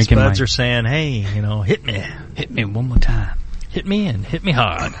taste drinking buds are saying, hey, you know, hit me one more time. Hit me and hit me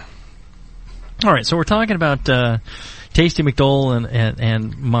hard. All right, so we're talking about Tasty McDole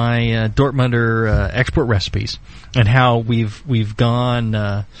and my Dortmunder export recipes and how we've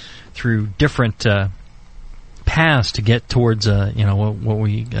gone through different paths to get towards you know what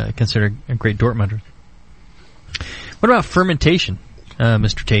we consider a great Dortmunder. What about fermentation,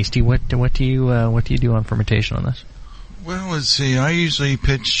 Mr. Tasty? What do you do on fermentation on this? Well, let's see. I usually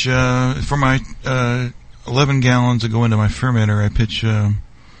pitch for my 11 gallons that go into my fermenter. I pitch about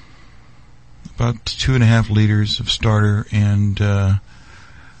 2.5 liters of starter, and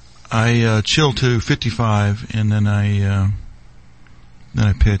I chill to 55, and then I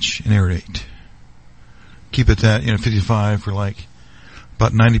pitch and aerate. Keep it that 55 for like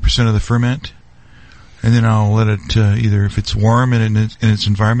about 90% of the ferment, and then I'll let it either if it's warm in its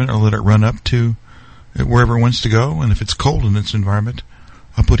environment, I'll let it run up to wherever it wants to go, and if it's cold in its environment,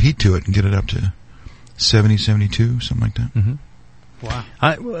 I'll put heat to it and get it up to 70, 72, something like that. Mm-hmm. Wow.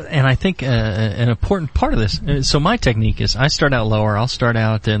 I think an important part of this. So my technique is I start out lower. I'll start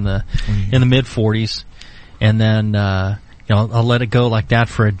out in the mid 40s, and then I'll let it go like that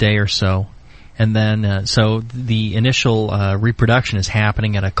for a day or so, and then so the initial reproduction is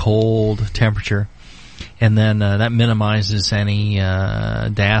happening at a cold temperature, and then that minimizes any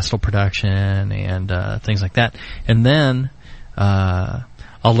diacetyl production and things like that, and then I'll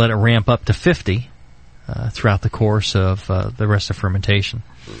let it ramp up to 50. Throughout the course of the rest of fermentation.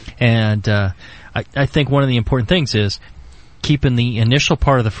 And I think one of the important things is keeping the initial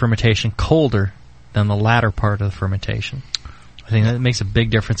part of the fermentation colder than the latter part of the fermentation. I think that makes a big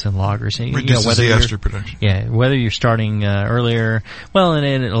difference in lagers. Reduces the ester production. Yeah, whether you're starting earlier, well, and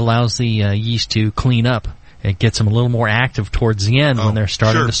it allows the yeast to clean up. It gets them a little more active towards the end when they're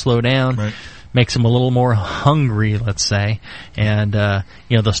starting to slow down. Right. Makes them a little more hungry, let's say, and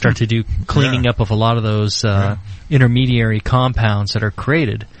they'll start to do cleaning up of a lot of those intermediary compounds that are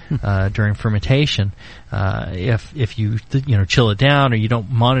created during fermentation. If you chill it down or you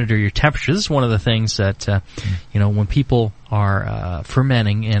don't monitor your temperature, this is one of the things that when people are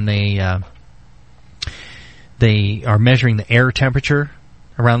fermenting and they are measuring the air temperature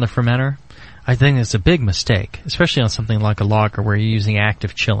around the fermenter. I think it's a big mistake, especially on something like a lager where you're using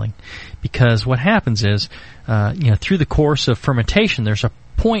active chilling, because what happens is, through the course of fermentation, there's a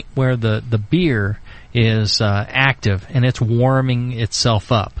point where the beer is active and it's warming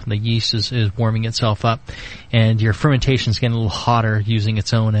itself up. The yeast is warming itself up, and your fermentation's getting a little hotter using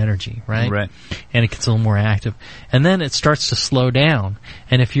its own energy, right? Right. And it gets a little more active, and then it starts to slow down.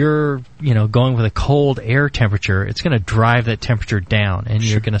 And if you're going with a cold air temperature, it's going to drive that temperature down, and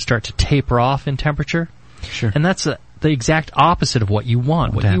you're going to start to taper off in temperature. Sure. And that's the exact opposite of what you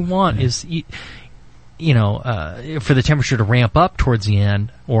want. What you want is for the temperature to ramp up towards the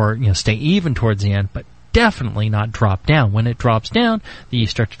end, or stay even towards the end, but definitely not drop down. When it drops down, the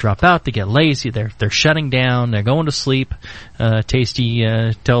yeast start to drop out. They get lazy. They're shutting down. They're going to sleep.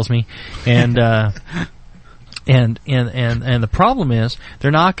 Tasty tells me, and the problem is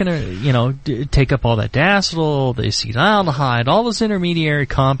they're not going to take up all that diacetyl, the acetaldehyde, all those intermediary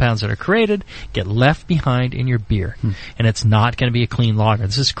compounds that are created get left behind in your beer, and it's not going to be a clean lager.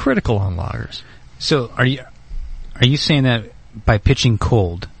 This is critical on lagers. So are you saying that by pitching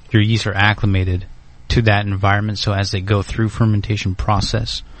cold, your yeast are acclimated to that environment, so as they go through fermentation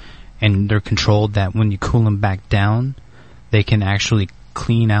process and they're controlled, that when you cool them back down, they can actually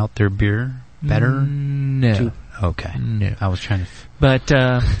clean out their beer better? No. Okay. No. I was trying to... But,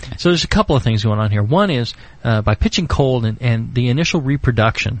 so there's a couple of things going on here. One is, by pitching cold and the initial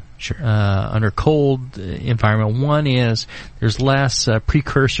reproduction, under cold environment, one is there's less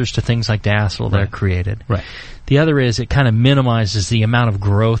precursors to things like diacetyl that are created. Right. The other is it kind of minimizes the amount of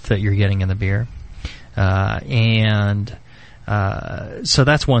growth that you're getting in the beer. So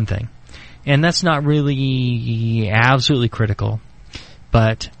that's one thing. And that's not really absolutely critical,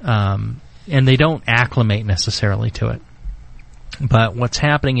 but, and they don't acclimate necessarily to it. But what's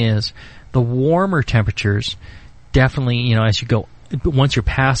happening is the warmer temperatures definitely, as you go, once you're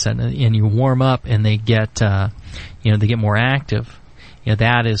past that and you warm up and they get, they get more active,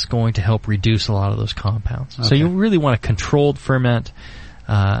 that is going to help reduce a lot of those compounds. Okay. So you really want a controlled ferment,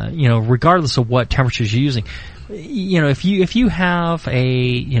 regardless of what temperatures you're using. If you have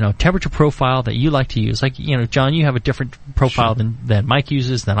a, temperature profile that you like to use, like, John, you have a different profile than Mike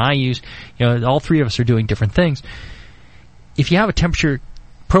uses, than I use, all three of us are doing different things. If you have a temperature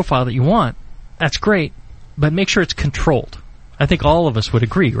profile that you want, that's great, but make sure it's controlled. I think all of us would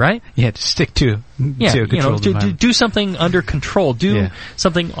agree, right? Yeah, to stick to a controlled environment. Do something under control. Do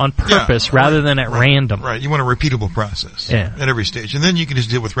something on purpose rather than at random. Right. You want a repeatable process at every stage. And then you can just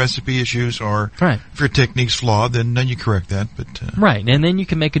deal with recipe issues, or if your technique's flawed, then you correct that. But right. And then you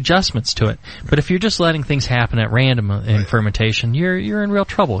can make adjustments to it. Right. But if you're just letting things happen at random in fermentation, you're in real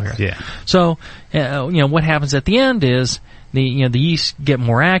trouble here. Yeah. So, what happens at the end is the yeast get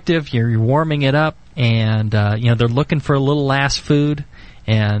more active, you're warming it up, and they're looking for a little last food,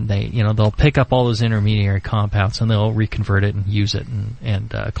 and they'll pick up all those intermediary compounds and they'll reconvert it and use it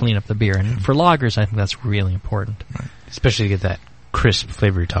and clean up the beer. And for lagers, I think that's really important. Right. Especially to get that crisp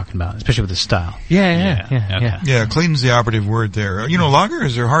flavor you're talking about, especially with the style. Yeah, clean's the operative word there. You know,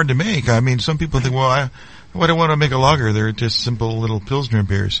 lagers are hard to make. I mean, some people think, well, why do I want to make a lager? They're just simple little Pilsner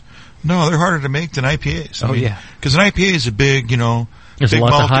beers. No, they're harder to make than IPAs. I mean, because an IPA is a big, there's big a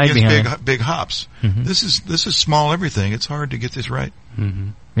lot malt to hide against behind. big hops. Mm-hmm. This is small everything. It's hard to get this right.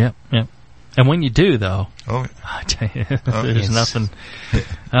 Mm-hmm. Yep. And when you do, though, I tell you, there's nothing.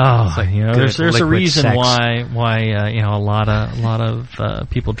 There's a reason sex. why a lot of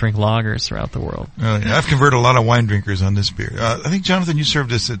people drink lagers throughout the world. I've converted a lot of wine drinkers on this beer. I think, Jonathan, you served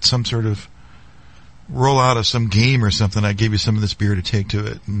this at some sort of rollout of some game or something. I gave you some of this beer to take to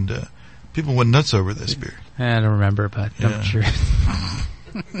it, and people went nuts over this beer. I don't remember, but I'm sure. I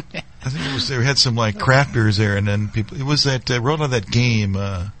think it was they had some like craft beers there, and then people. It was that rolled out that game.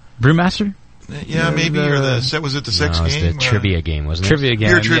 Brewmaster? Yeah, maybe or was it the sex game? It was the trivia game, wasn't it? Trivia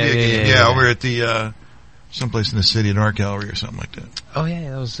game. Trivia game. Yeah, over at the someplace in the city, an art gallery or something like that. Oh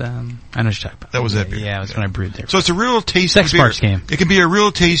yeah, that was. I know what you're talking about. That was that beer. Yeah, that's when I brewed there. So it's a real tasty Sex beer. Parts game. It can be a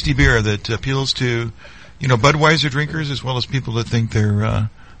real tasty beer that appeals to, Budweiser drinkers as well as people that think they're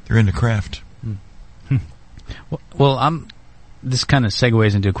into craft. Well, this kind of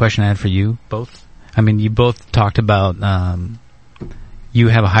segues into a question I had for you both. I mean, you both talked about you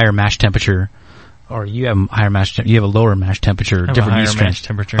have a higher mash temperature, or you have a lower mash temperature, different yeast strains. Mash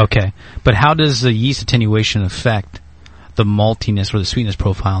temperature. Okay, but how does the yeast attenuation affect the maltiness or the sweetness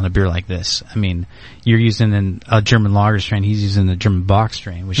profile in a beer like this? I mean, you're using a German lager strain. He's using the German Bock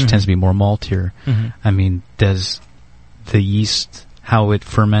strain, which tends to be more maltier. Mm-hmm. I mean, does the yeast, how it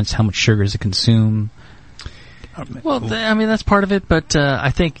ferments, how much sugar does it consume? Well, that's part of it, but I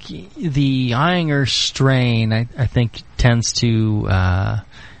think the Eyinger strain, I think, tends to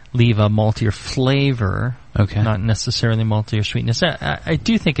leave a maltier flavor, not necessarily maltier sweetness. I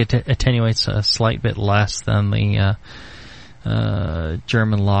do think it attenuates a slight bit less than the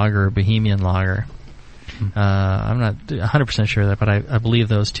German lager or Bohemian lager. I'm not 100% sure of that, but I believe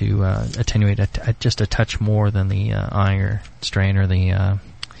those two attenuate just a touch more than the Eyinger strain or the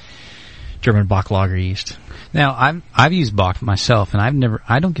German Bock lager yeast. Now, I've used Bock myself, and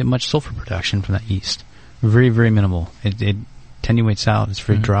I don't get much sulfur production from that yeast. Very, very minimal. It attenuates out. It's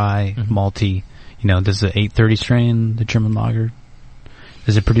very dry, malty. Does the 830 strain, the German lager,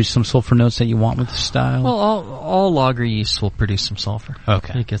 does it produce some sulfur notes that you want with the style? Well, all lager yeasts will produce some sulfur.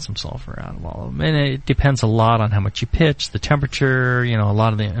 Okay. You get some sulfur out of all of them. And it depends a lot on how much you pitch, the temperature, a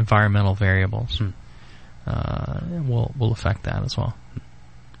lot of the environmental variables will affect that as well.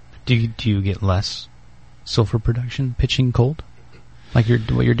 Do you get less sulfur production pitching cold? Like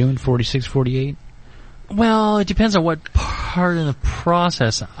what you're doing, 46, 48? Well, it depends on what part in the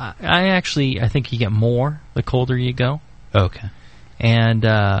process. I think you get more the colder you go. Okay. And,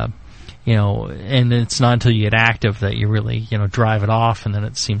 and it's not until you get active that you really, drive it off, and then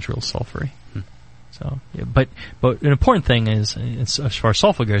it seems real sulfury. So, but an important thing is, as far as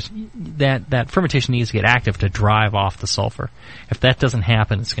sulfur goes, that fermentation needs to get active to drive off the sulfur. If that doesn't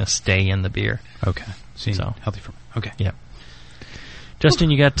happen, it's going to stay in the beer. Okay. So healthy ferment. Okay. Yeah.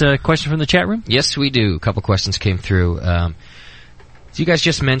 Justin, you got a question from the chat room? Yes, we do. A couple questions came through. So you guys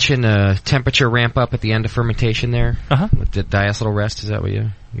just mentioned temperature ramp up at the end of fermentation there? With the diacetyl rest. Is that what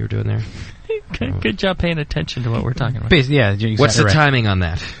you were doing there? Good job paying attention to what we're talking about. Yeah, what's the timing on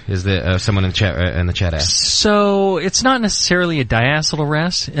that? Is someone in the chat asked? So it's not necessarily a diacetyl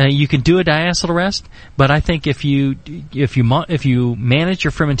rest. You can do a diacetyl rest, but I think if you manage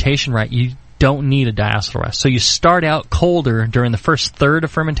your fermentation right, you don't need a diacetyl rest. So you start out colder during the first third of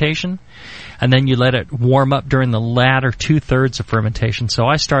fermentation, and then you let it warm up during the latter 2/3 of fermentation. So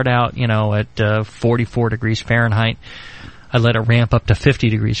I start out, at 44 degrees Fahrenheit. I let it ramp up to 50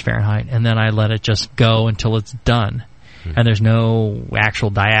 degrees Fahrenheit, and then I let it just go until it's done. Mm-hmm. And there's no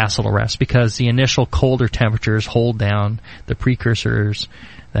actual diacetyl rest because the initial colder temperatures hold down the precursors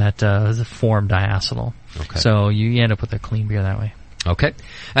that form diacetyl. Okay. So you end up with a clean beer that way. Okay.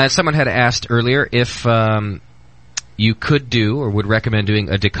 Someone had asked earlier if you could do or would recommend doing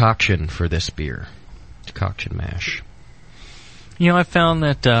a decoction for this beer. Decoction mash. I found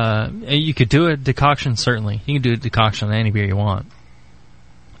that you could do a decoction, certainly. You can do a decoction on any beer you want.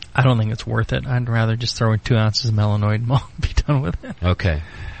 I don't think it's worth it. I'd rather just throw in 2 ounces of melanoid malt and be done with it. Okay.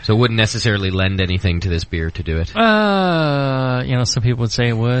 So it wouldn't necessarily lend anything to this beer to do it? Some people would say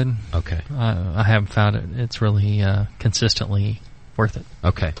it would. Okay. I haven't found it. It's really consistently worth it.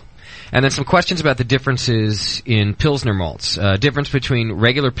 Okay. And then some questions about the differences in Pilsner malts. Difference between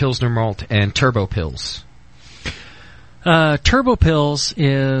regular Pilsner malt and turbo Pils. Turbo Pils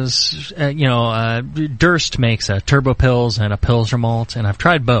is, Durst makes a Turbo Pils and a Pilsner malt, and I've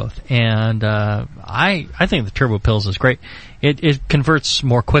tried both. And I think the Turbo Pils is great. It converts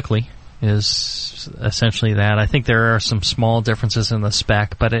more quickly, is essentially that. I think there are some small differences in the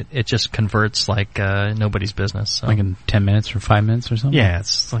spec, but it just converts like nobody's business. So. Like in 10 minutes or 5 minutes or something? Yeah,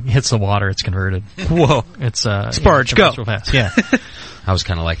 it's like hits the water, it's converted. Whoa. It's Sparge, go! Real fast. Yeah. I was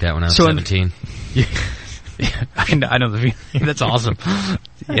kind of like that when I was 17. I know the feeling. That's awesome.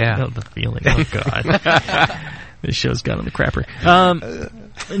 Yeah. I know the feeling. Oh, God. This show's got on the crapper.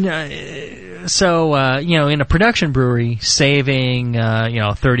 In a production brewery, saving,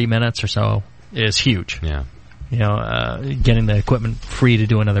 30 minutes or so is huge. Yeah. Getting the equipment free to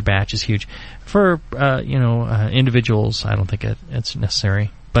do another batch is huge. For, individuals, I don't think it's necessary.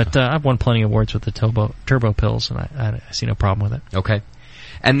 But I've won plenty of awards with the Turbo Pils, and I see no problem with it. Okay.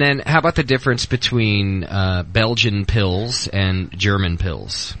 And then, how about the difference between Belgian Pils and German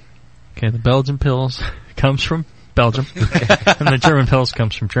Pils? Okay, the Belgian Pils comes from Belgium, and the German Pils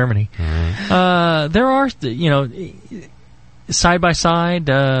comes from Germany. Mm-hmm. There are, side by side,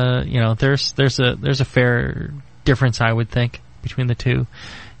 there's a fair difference, I would think, between the two.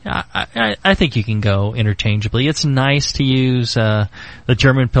 I think you can go interchangeably. It's nice to use the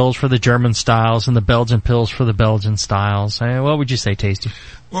German Pils for the German styles and the Belgian Pils for the Belgian styles. What would you say, Tasty?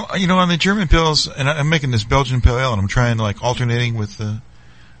 Well, on the German Pils, and I'm making this Belgian Pale Ale, and I'm trying to alternating with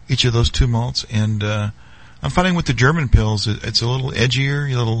each of those two malts, and I'm finding with the German Pils, it's a little edgier,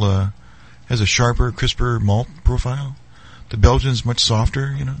 has a sharper, crisper malt profile. The Belgian's much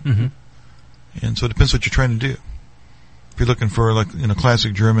softer, Mm-hmm. And so it depends what you're trying to do. If you're looking for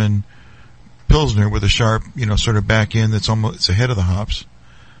classic German Pilsner with a sharp, sort of back end that's it's ahead of the hops,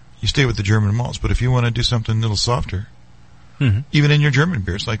 you stay with the German malts. But if you want to do something a little softer, mm-hmm. even in your German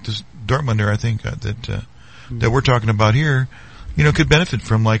beers, like this Dortmunder, I think that we're talking about here, could benefit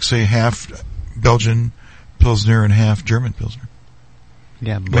from say half Belgian Pilsner and half German Pilsner.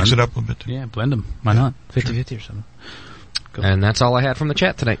 Yeah, mix it up a little bit. Yeah, blend them. Why not? 50-50 or something. Go. And that's all I had from the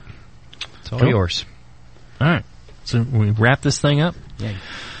chat tonight. It's all yours. All right. So we wrap this thing up? Yeah.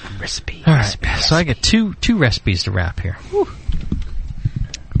 Recipe. All right. So I got two recipes to wrap here. Whew.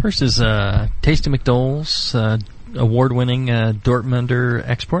 First is Tasty McDole's award-winning Dortmunder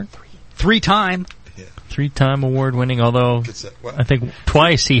Export. Three-time award-winning, although I think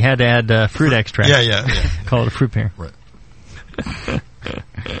twice he had to add fruit extract. Yeah. Call it a fruit beer. Right.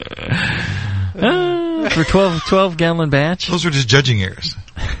 For 12-gallon batch. Those were just judging errors.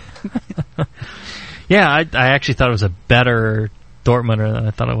 Yeah, I actually thought it was a better Dortmunder than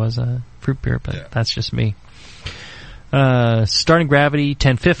I thought it was a fruit beer, but that's just me. Starting gravity,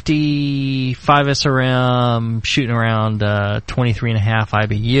 1050, 5 SRM, shooting around 23.5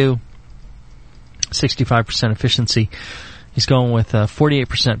 IBU, 65% efficiency. He's going with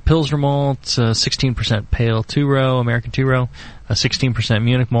 48% Pilsner malt, 16% pale 2-row, American 2-row, 16%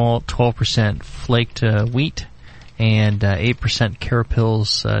 Munich malt, 12% flaked wheat, and 8%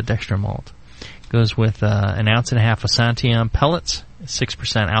 Carapils dextrin malt. Goes with an ounce and a half of Santiam pellets,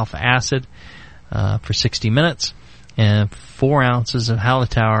 6% alpha acid for 60 minutes, and 4 ounces of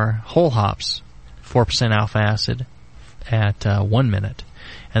Hallertauer whole hops, 4% alpha acid at 1 minute.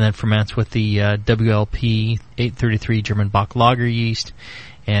 And then ferments with the WLP 833 German Bock lager yeast,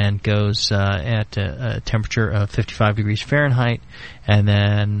 and goes at a temperature of 55 degrees Fahrenheit, and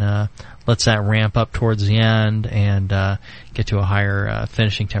then lets that ramp up towards the end and get to a higher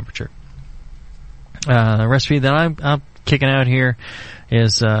finishing temperature. The recipe that I'm kicking out here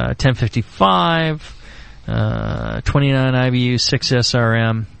is 1055, 29 IBU, 6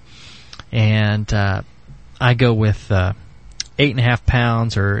 SRM, and I go with 8.5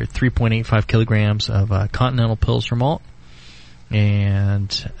 pounds or 3.85 kilograms of Continental Pilsner malt,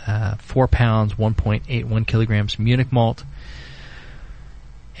 and 4 pounds, 1.81 kilograms Munich malt,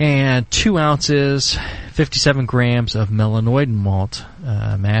 and 2 ounces, 57 grams of Melanoidin malt,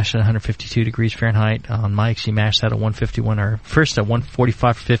 mashed at 152 degrees Fahrenheit. On Mike's, you mash that at 151, or first at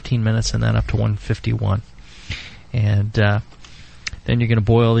 145 for 15 minutes, and then up to 151. And then you're going to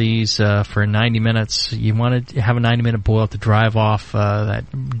boil these for 90 minutes. You want to have a 90-minute boil to drive off that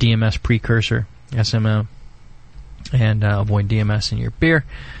DMS precursor, SMO, and avoid DMS in your beer.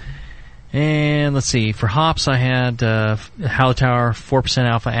 And let's see, for hops I had Hallertauer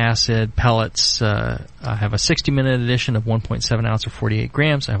 4% alpha acid pellets. I have a 60-minute edition of 1.7 ounce or 48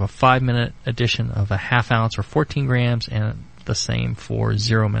 grams. I have a 5-minute edition of a half ounce or 14 grams, and the same for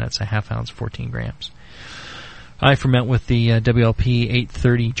 0 minutes, a half ounce, 14 grams. I ferment with the WLP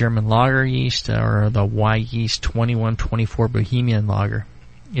 830 German lager yeast, or the Y yeast 2124 Bohemian lager.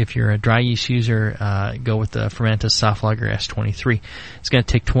 if you're a dry yeast user, go with the Fermentis Soft Lager S23. It's going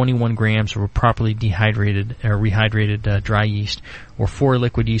to take 21 grams of properly dehydrated or rehydrated dry yeast, or 4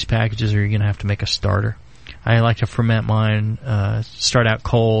 liquid yeast packages, or you're going to have to make a starter. I like to ferment mine, start out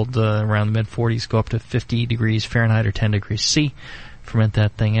cold, around the mid-40s, go up to 50 degrees Fahrenheit or 10 degrees C. Ferment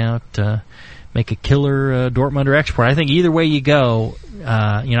that thing out, make a killer Dortmunder Export. I think either way you go,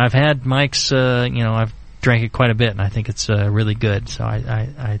 I've had Mike's, I've drank it quite a bit, and I think it's really good. So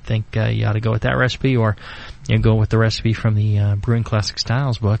I think you ought to go with that recipe, or go with the recipe from the Brewing Classic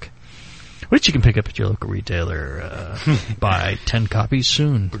Styles book, which you can pick up at your local retailer. Buy 10 copies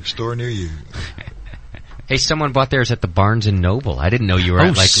soon. Bookstore near you. Hey, someone bought theirs at the Barnes & Noble. I didn't know you were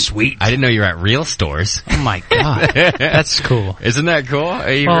at sweet. I didn't know you were at real stores. Oh my God. That's cool. Isn't that cool?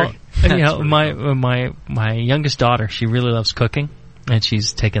 My youngest daughter, she really loves cooking, and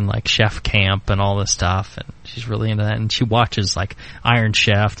she's taken like Chef Camp and all this stuff, and she's really into that, and she watches like Iron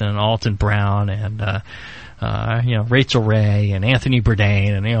Chef and Alton Brown and Rachel Ray and Anthony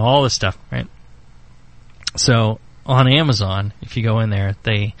Bourdain and all this stuff, right? So on Amazon, if you go in there,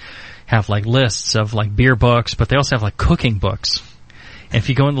 they have like lists of like beer books, but they also have like cooking books. And if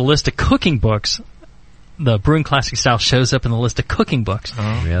you go in the list of cooking books, the Brewing Classic Style shows up in the list of cooking books.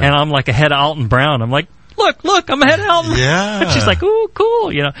 Oh, really? And I'm like ahead of Alton Brown. I'm like, look, I'm ahead of Alton. Yeah. And she's like, ooh,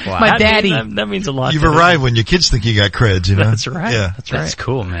 cool. Wow. My daddy. That means a lot. You've arrived when your kids think you got creds, That's right. Yeah. That's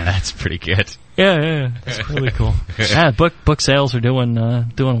cool, man. That's pretty good. Yeah. It's really cool. Yeah, book sales are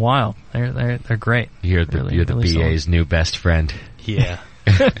doing wild. They're great. You're the BA's new best friend. Yeah.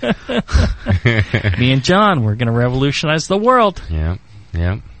 Me and John, we're going to revolutionize the world. Yeah.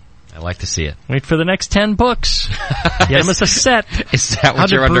 I like to see it. Wait for the next 10 books. Get them as a set. Is that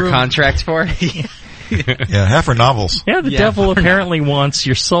what you're under contract for? Yeah, half are novels. Yeah, the devil apparently wants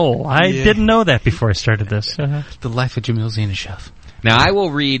your soul. I didn't know that before I started this. The Life of Jamil Zainashev. Now, I will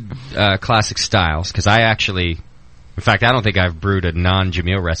read Classic Styles, because I actually... In fact, I don't think I've brewed a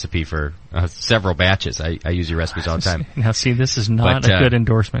non-Jamil recipe for several batches. I use your recipes all the time. Now, see, this is not a good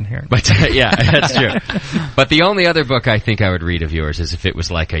endorsement here. But yeah, that's true. But the only other book I think I would read of yours is if it was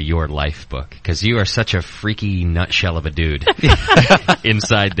like a Your Life book, because you are such a freaky nutshell of a dude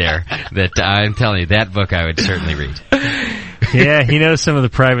inside there that I'm telling you, that book I would certainly read. Yeah, he knows some of the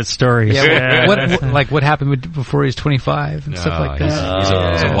private stories. Yeah, what happened before he was 25 and stuff like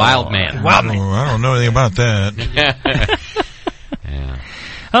that? He's a wild man. I don't know anything about that. Yeah.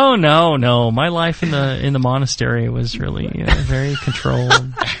 Oh no! My life in the monastery was really very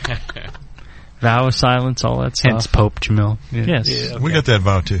controlled. Vow of silence, all that stuff. Hence Pope Jamil. Yeah. Yes, okay. We got that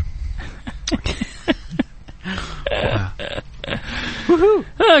vow too.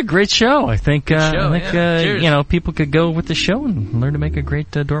 Woohoo! Great show. I think people could go with the show and learn to make a great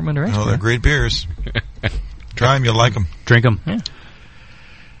Dortmunder Export. Oh, they're great beers. Try them, you'll like them. Drink them.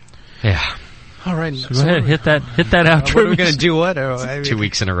 Yeah. All right. So go ahead, hit that outro. What are we going to do? What? 2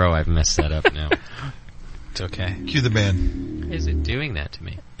 weeks in a row I've messed that up now. It's okay. Cue the band. Why is it doing that to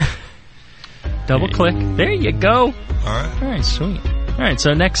me? Double click. There you go. All right, sweet. All right,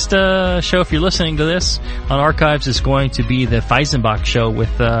 so next show, if you're listening to this on Archives, is going to be the Feisenbach show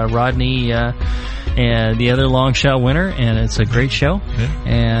with Rodney and the other long shot winner, and it's a great show. Yeah.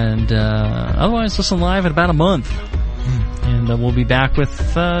 And otherwise, listen live in about a month. And we'll be back with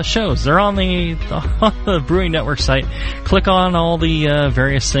shows. They're on the Brewing Network site. Click on all the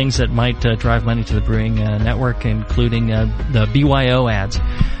various things that might drive money to the Brewing Network, including the BYO ads.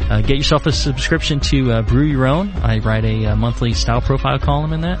 Get yourself a subscription to Brew Your Own. I write a monthly style profile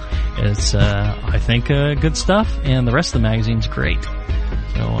column in that. It's, I think, good stuff, and the rest of the magazine's great.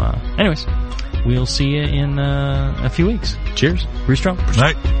 So, anyways, we'll see you in a few weeks. Cheers. Brew strong.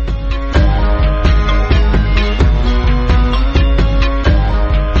 Night.